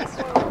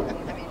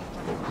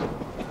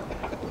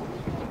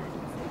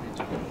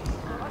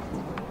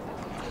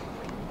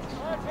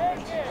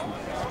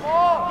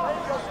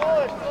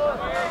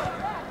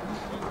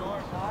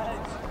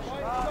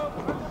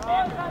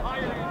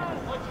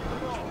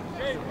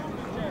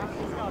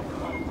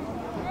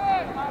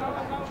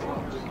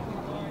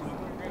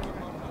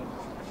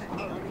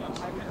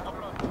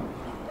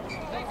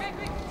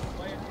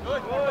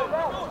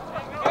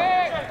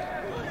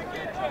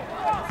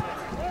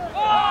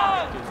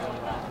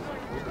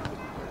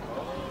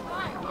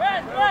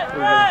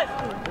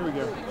 Here we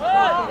go.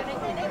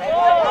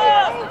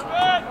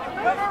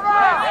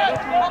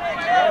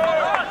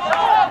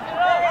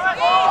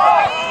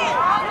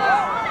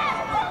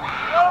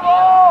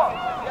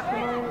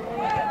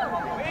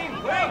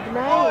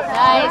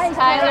 Nice,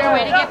 Tyler.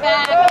 Way to get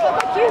back.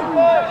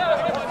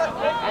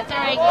 That's all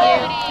right,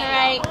 cute. It's all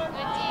right.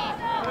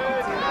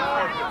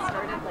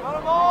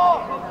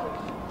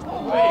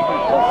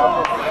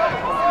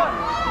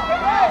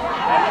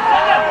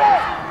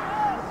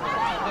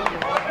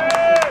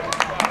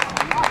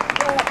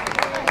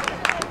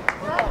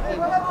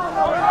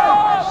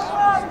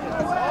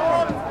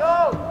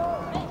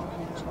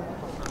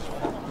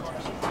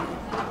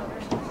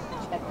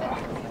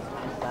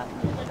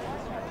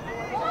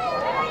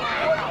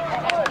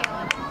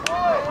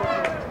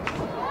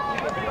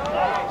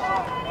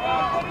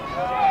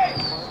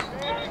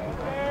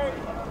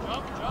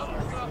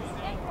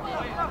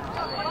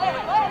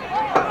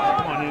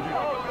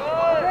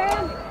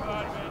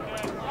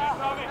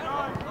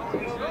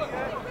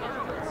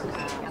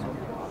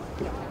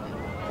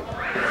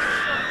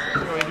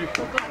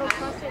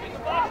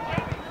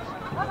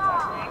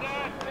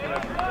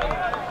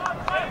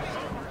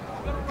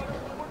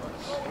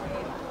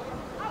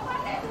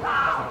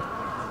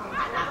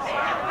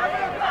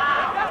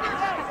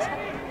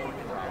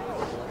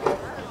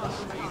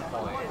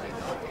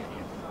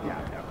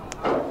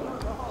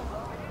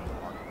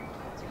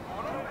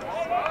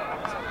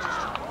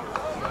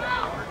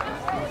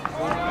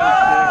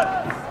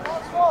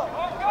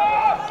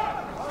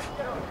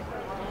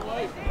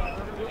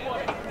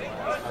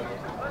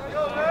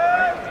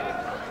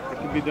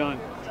 Be done.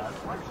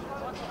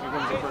 Here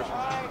comes the first one.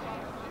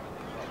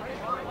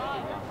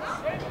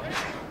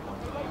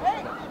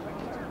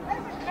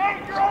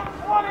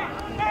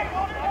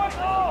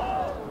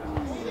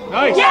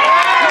 Nice! Yeah!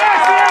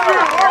 Yes,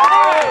 Andrew!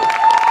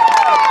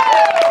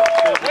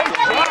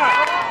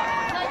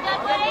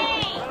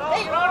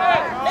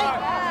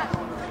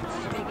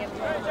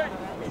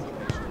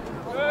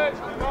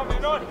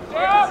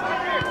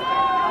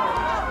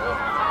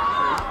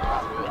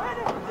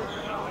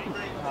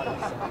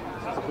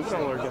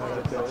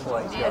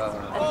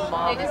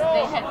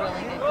 They had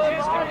really good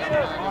players coming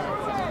on.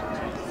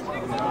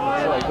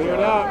 Clear it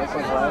out.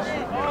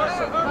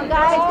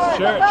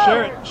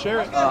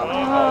 Share it.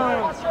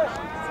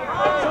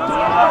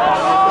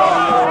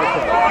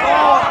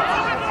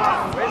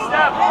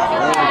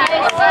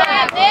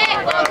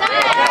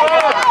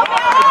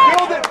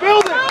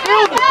 Build it.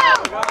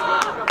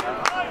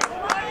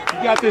 You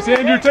got this,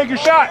 Andrew. Take your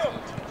shot.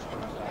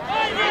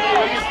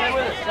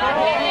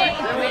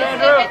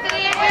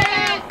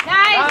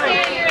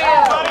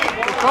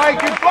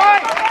 Good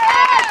fight!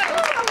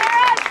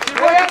 Keep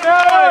working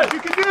hard! You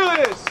can do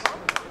this!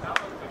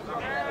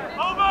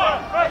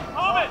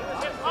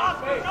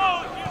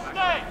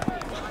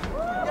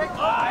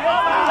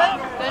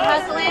 Good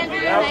hustle,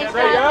 Andrew. Nice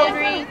job,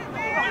 Henry.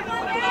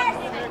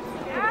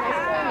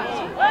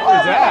 What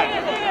is that?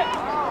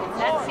 Is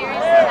that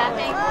seriously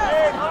happening?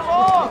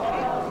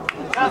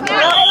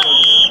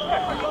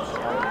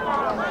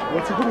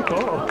 What's he going to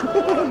call?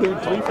 There are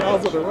 3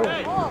 fouls in a row.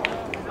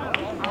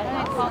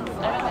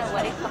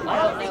 I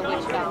don't know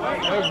which foul. I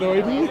have no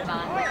idea.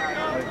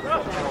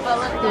 Well,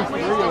 look, just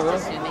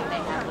assuming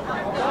they have the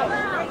ball.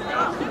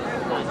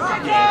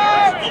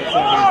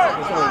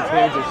 That's not his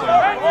hands or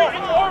something.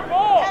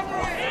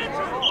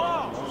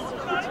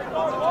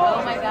 Oh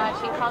my God,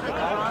 she called it the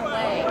wrong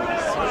way.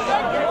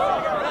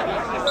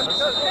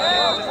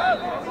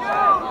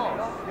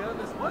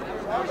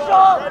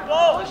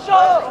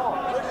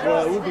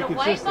 Well, it would be consistent.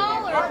 White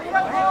ball or?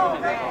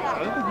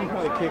 I don't think we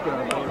had a kick on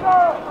the game.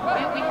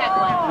 We had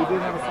one. We did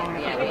have a phone.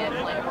 Yeah, we had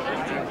one.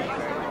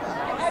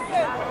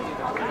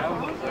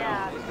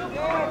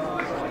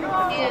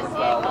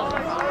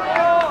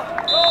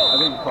 I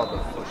think we called the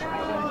push.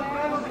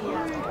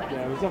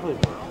 Yeah, it was definitely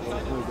down.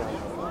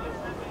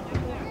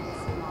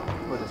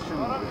 But the shooting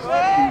was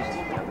huge.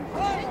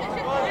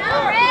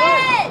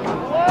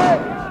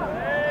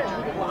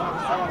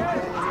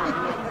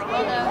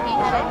 Although he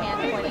had a hand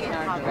pointing in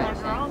our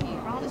direction.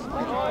 It's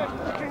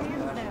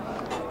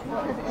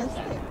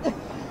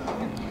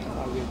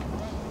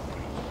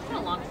been a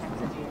long time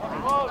since we've been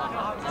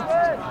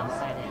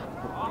upside down.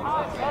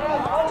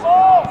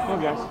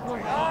 Come on, guys.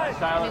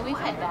 I mean, we've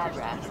had bad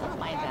reps, like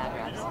my bad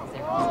reps, because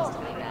they're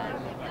consistently bad.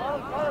 How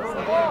are they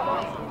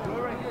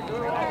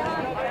doing? What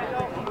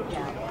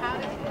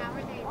are they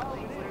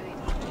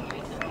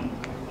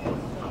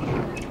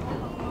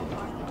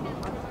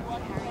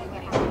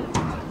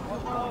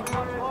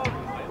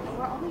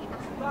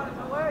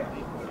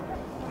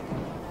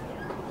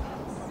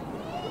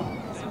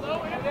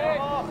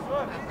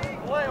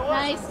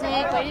Nice,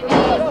 Nick. Way to be.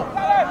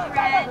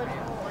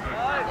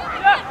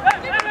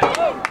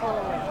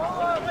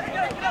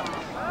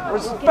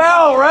 Where's the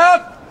foul,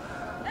 ref?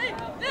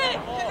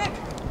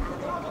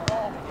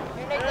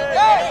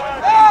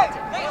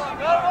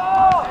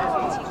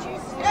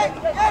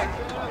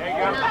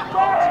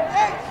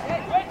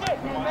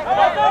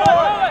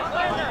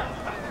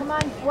 Come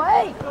on,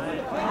 wait.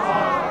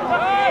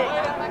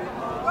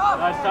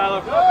 Nice,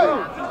 Tyler.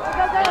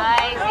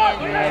 Nice,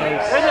 Andrew.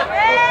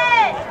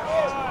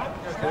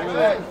 Stay with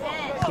it.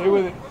 Stay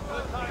with it.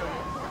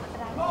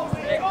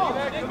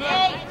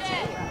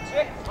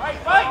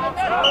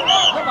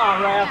 Come on,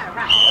 Raf.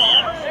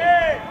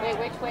 Wait,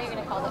 which way are you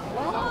going to call it?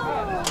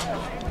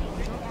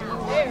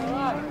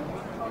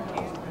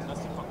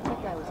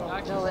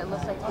 No, it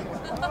looks like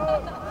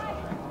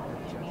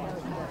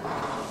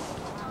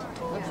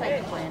looks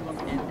like Quinn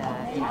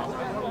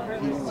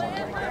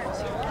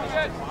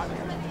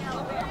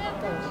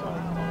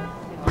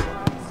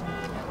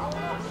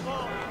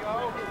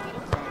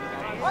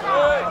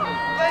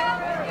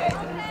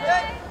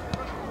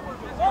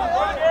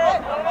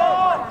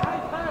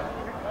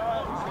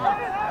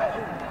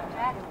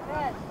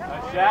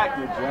Jack,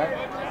 good Jack.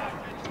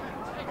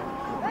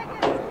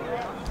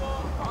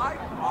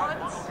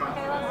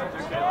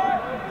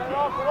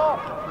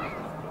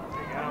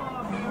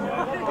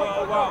 Go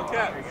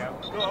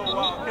Wildcats. Go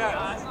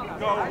Wildcats.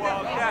 Go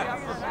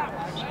Wildcats.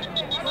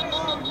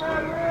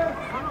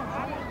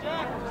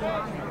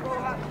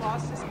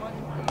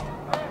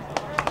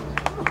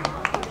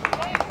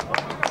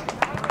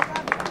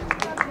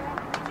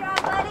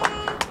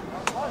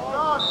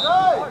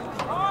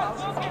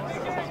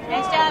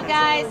 Nice job,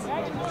 guys.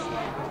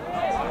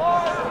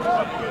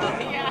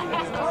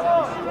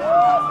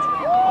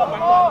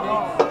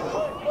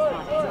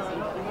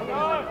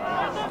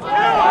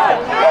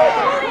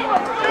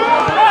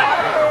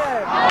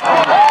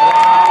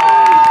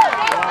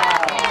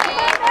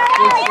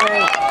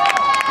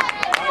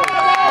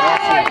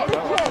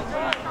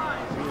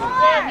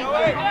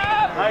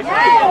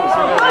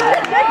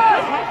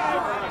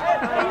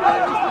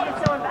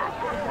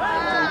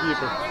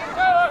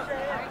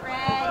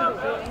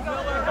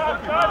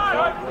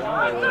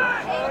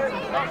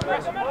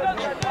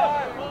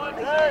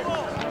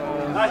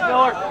 Nice,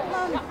 Miller.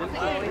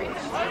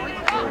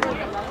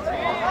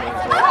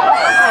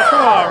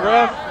 Come on,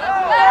 ref.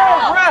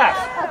 Ref.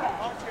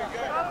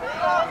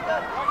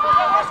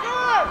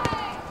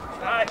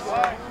 Nice.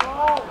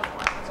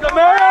 Let's go,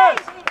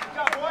 Marist.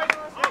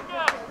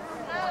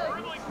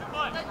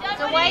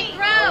 It's a white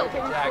throw.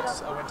 Jax,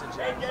 I went to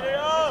Jax. Get it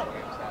up.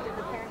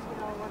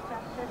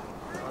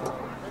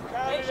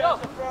 Hey, show.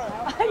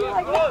 You're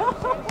like, no.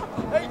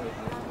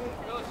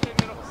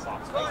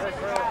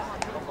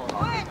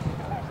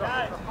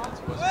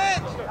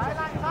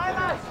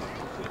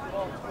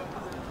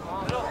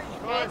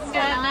 Good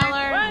stuff,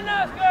 Miller.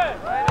 Nice,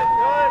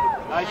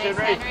 Nice,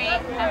 Henry. Henry.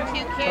 I'm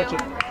too cute.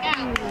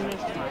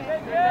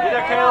 Be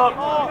there, Caleb.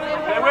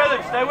 Stay with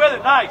it. Stay with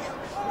it. Nice.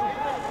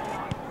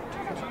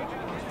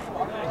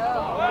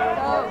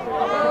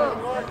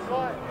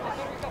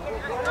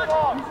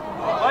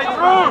 Play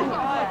through.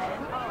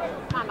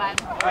 Come on, bud.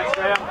 Nice,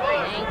 Sam.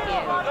 Thank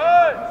you.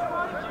 Good.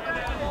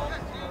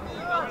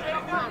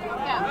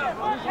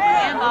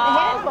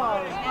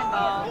 Handball.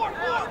 Handball.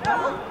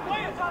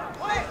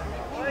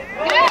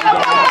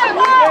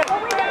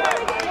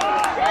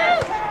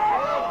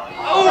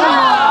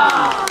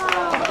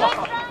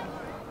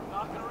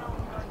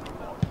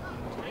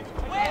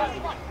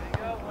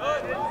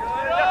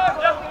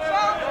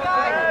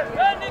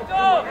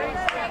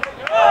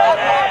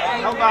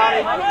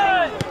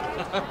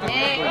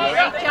 Nick,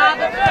 great job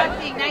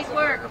obstructing. Nice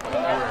work.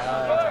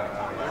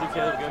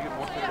 Caleb, go get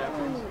more food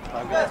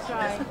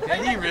after.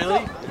 Did he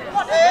really?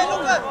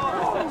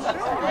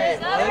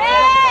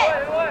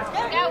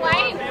 Go,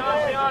 White.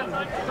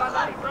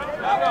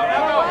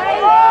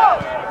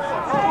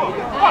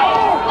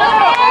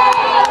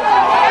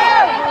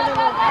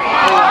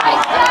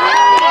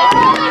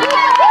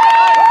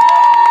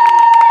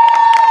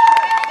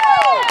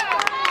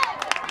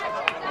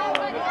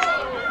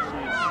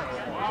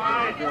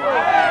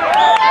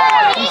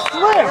 He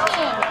slid.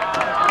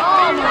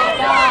 Oh my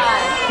God.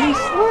 He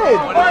slid.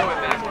 I wonder what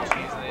mac and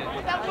cheese they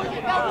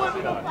did.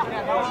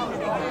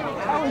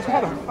 How is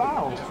that a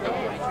foul?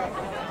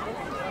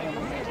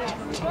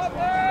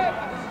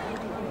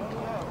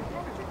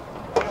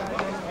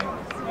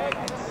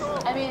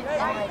 I mean, it's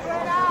not like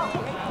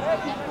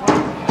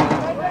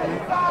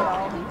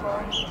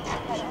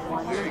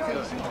Very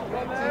good.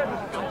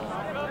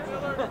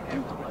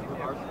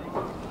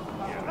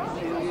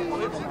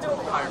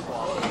 Higher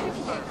quality.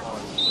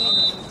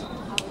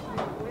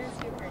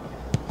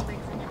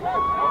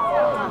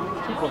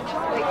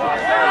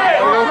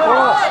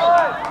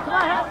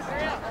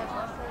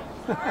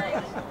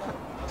 Thanks,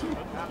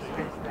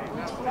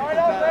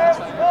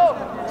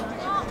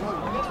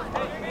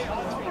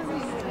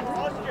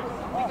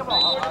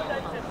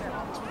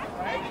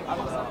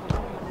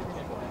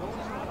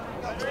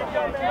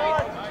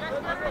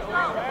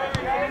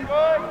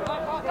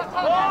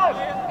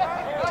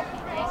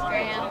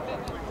 Graham.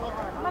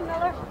 Come on,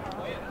 Miller.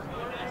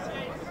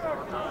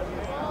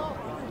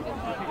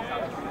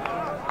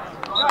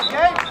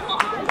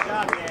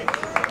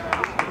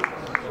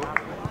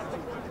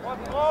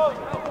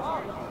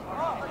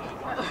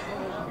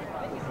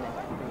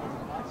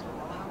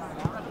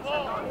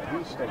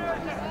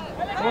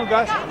 Come on,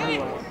 guys.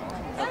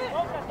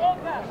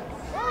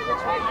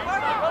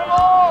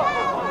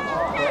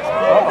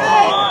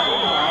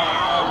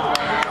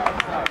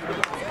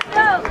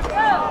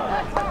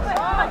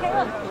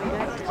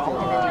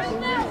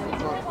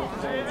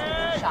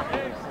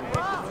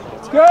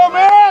 Let's go,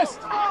 Marist!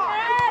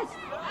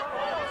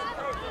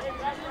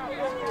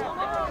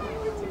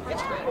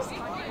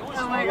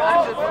 Oh my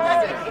gosh, it's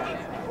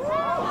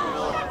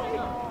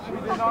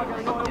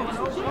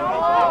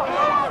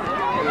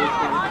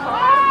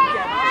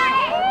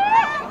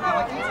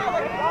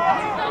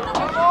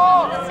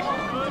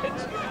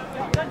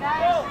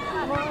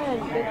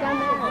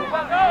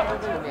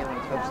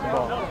Touch the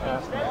ball.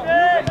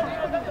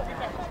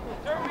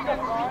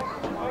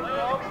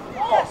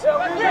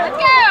 Let's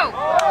go!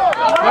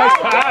 Nice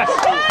pass.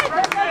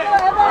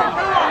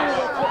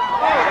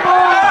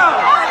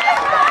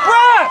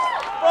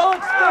 Ball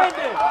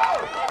extended.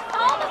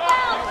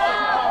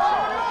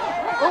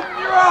 Open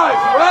your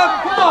eyes, Ref.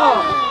 Come on.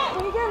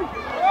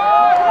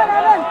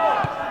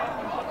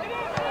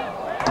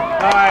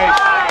 Nice.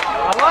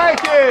 I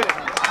like it.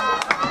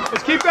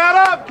 Let's keep that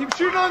up. Keep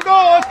shooting on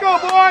goal. Let's go,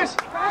 boys.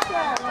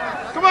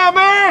 Come on,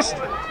 Marist.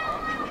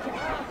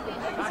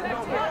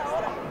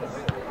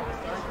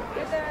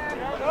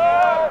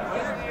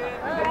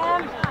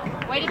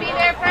 Way to be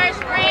there first,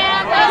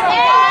 Graham. Let's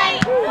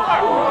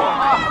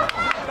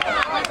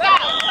go.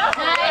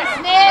 Nice,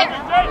 Nick.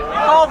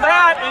 Call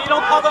that and you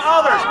don't call the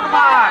others. Come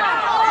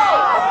on.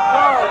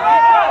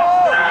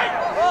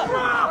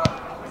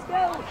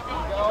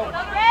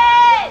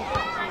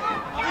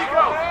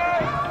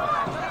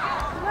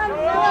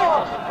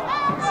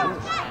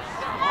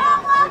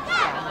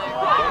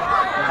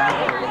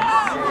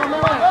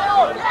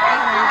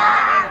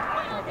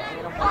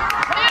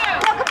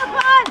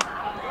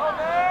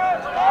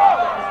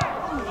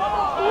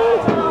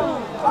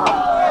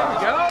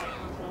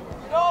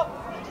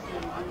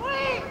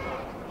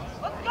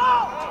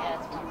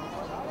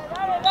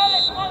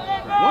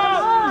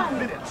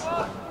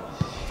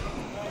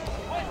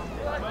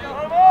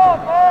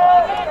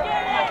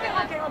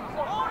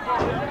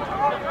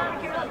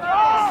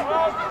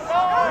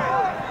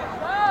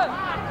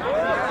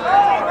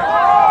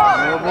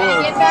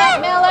 Get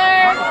back,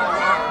 Miller.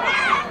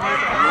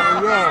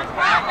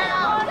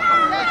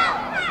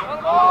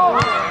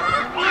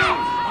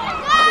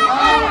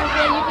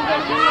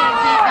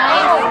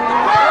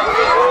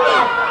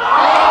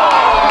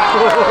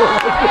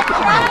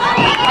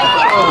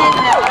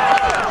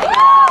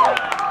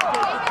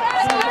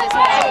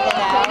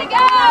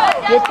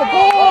 Get the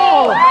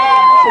ball.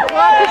 The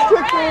clock is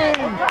ticking.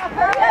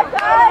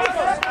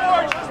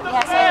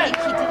 Yes, I think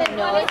he didn't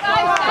know it.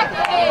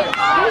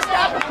 You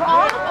stop the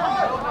call.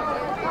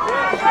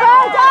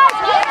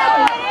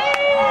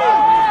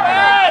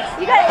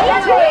 You got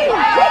 18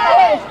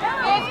 tickets.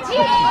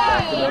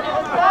 15.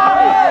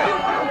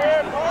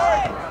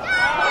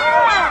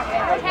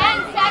 10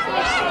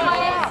 seconds,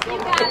 boys. You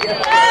got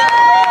this.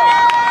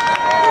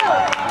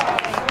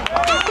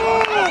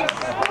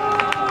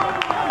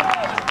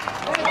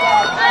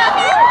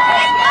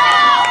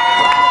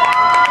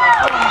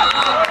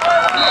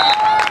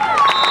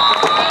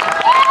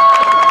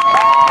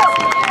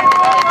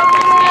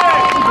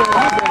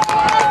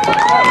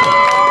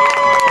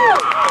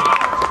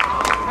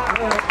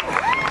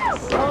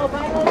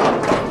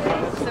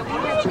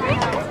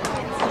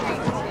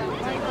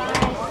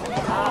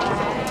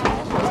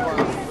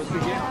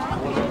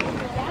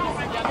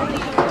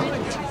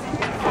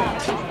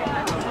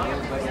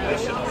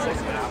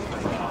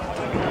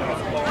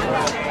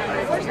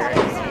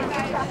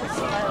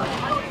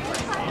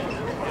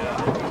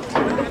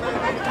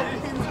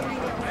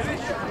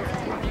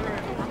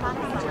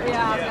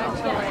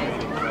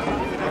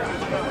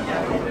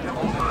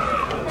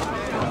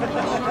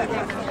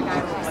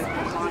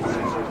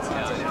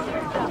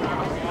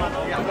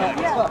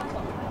 Yeah.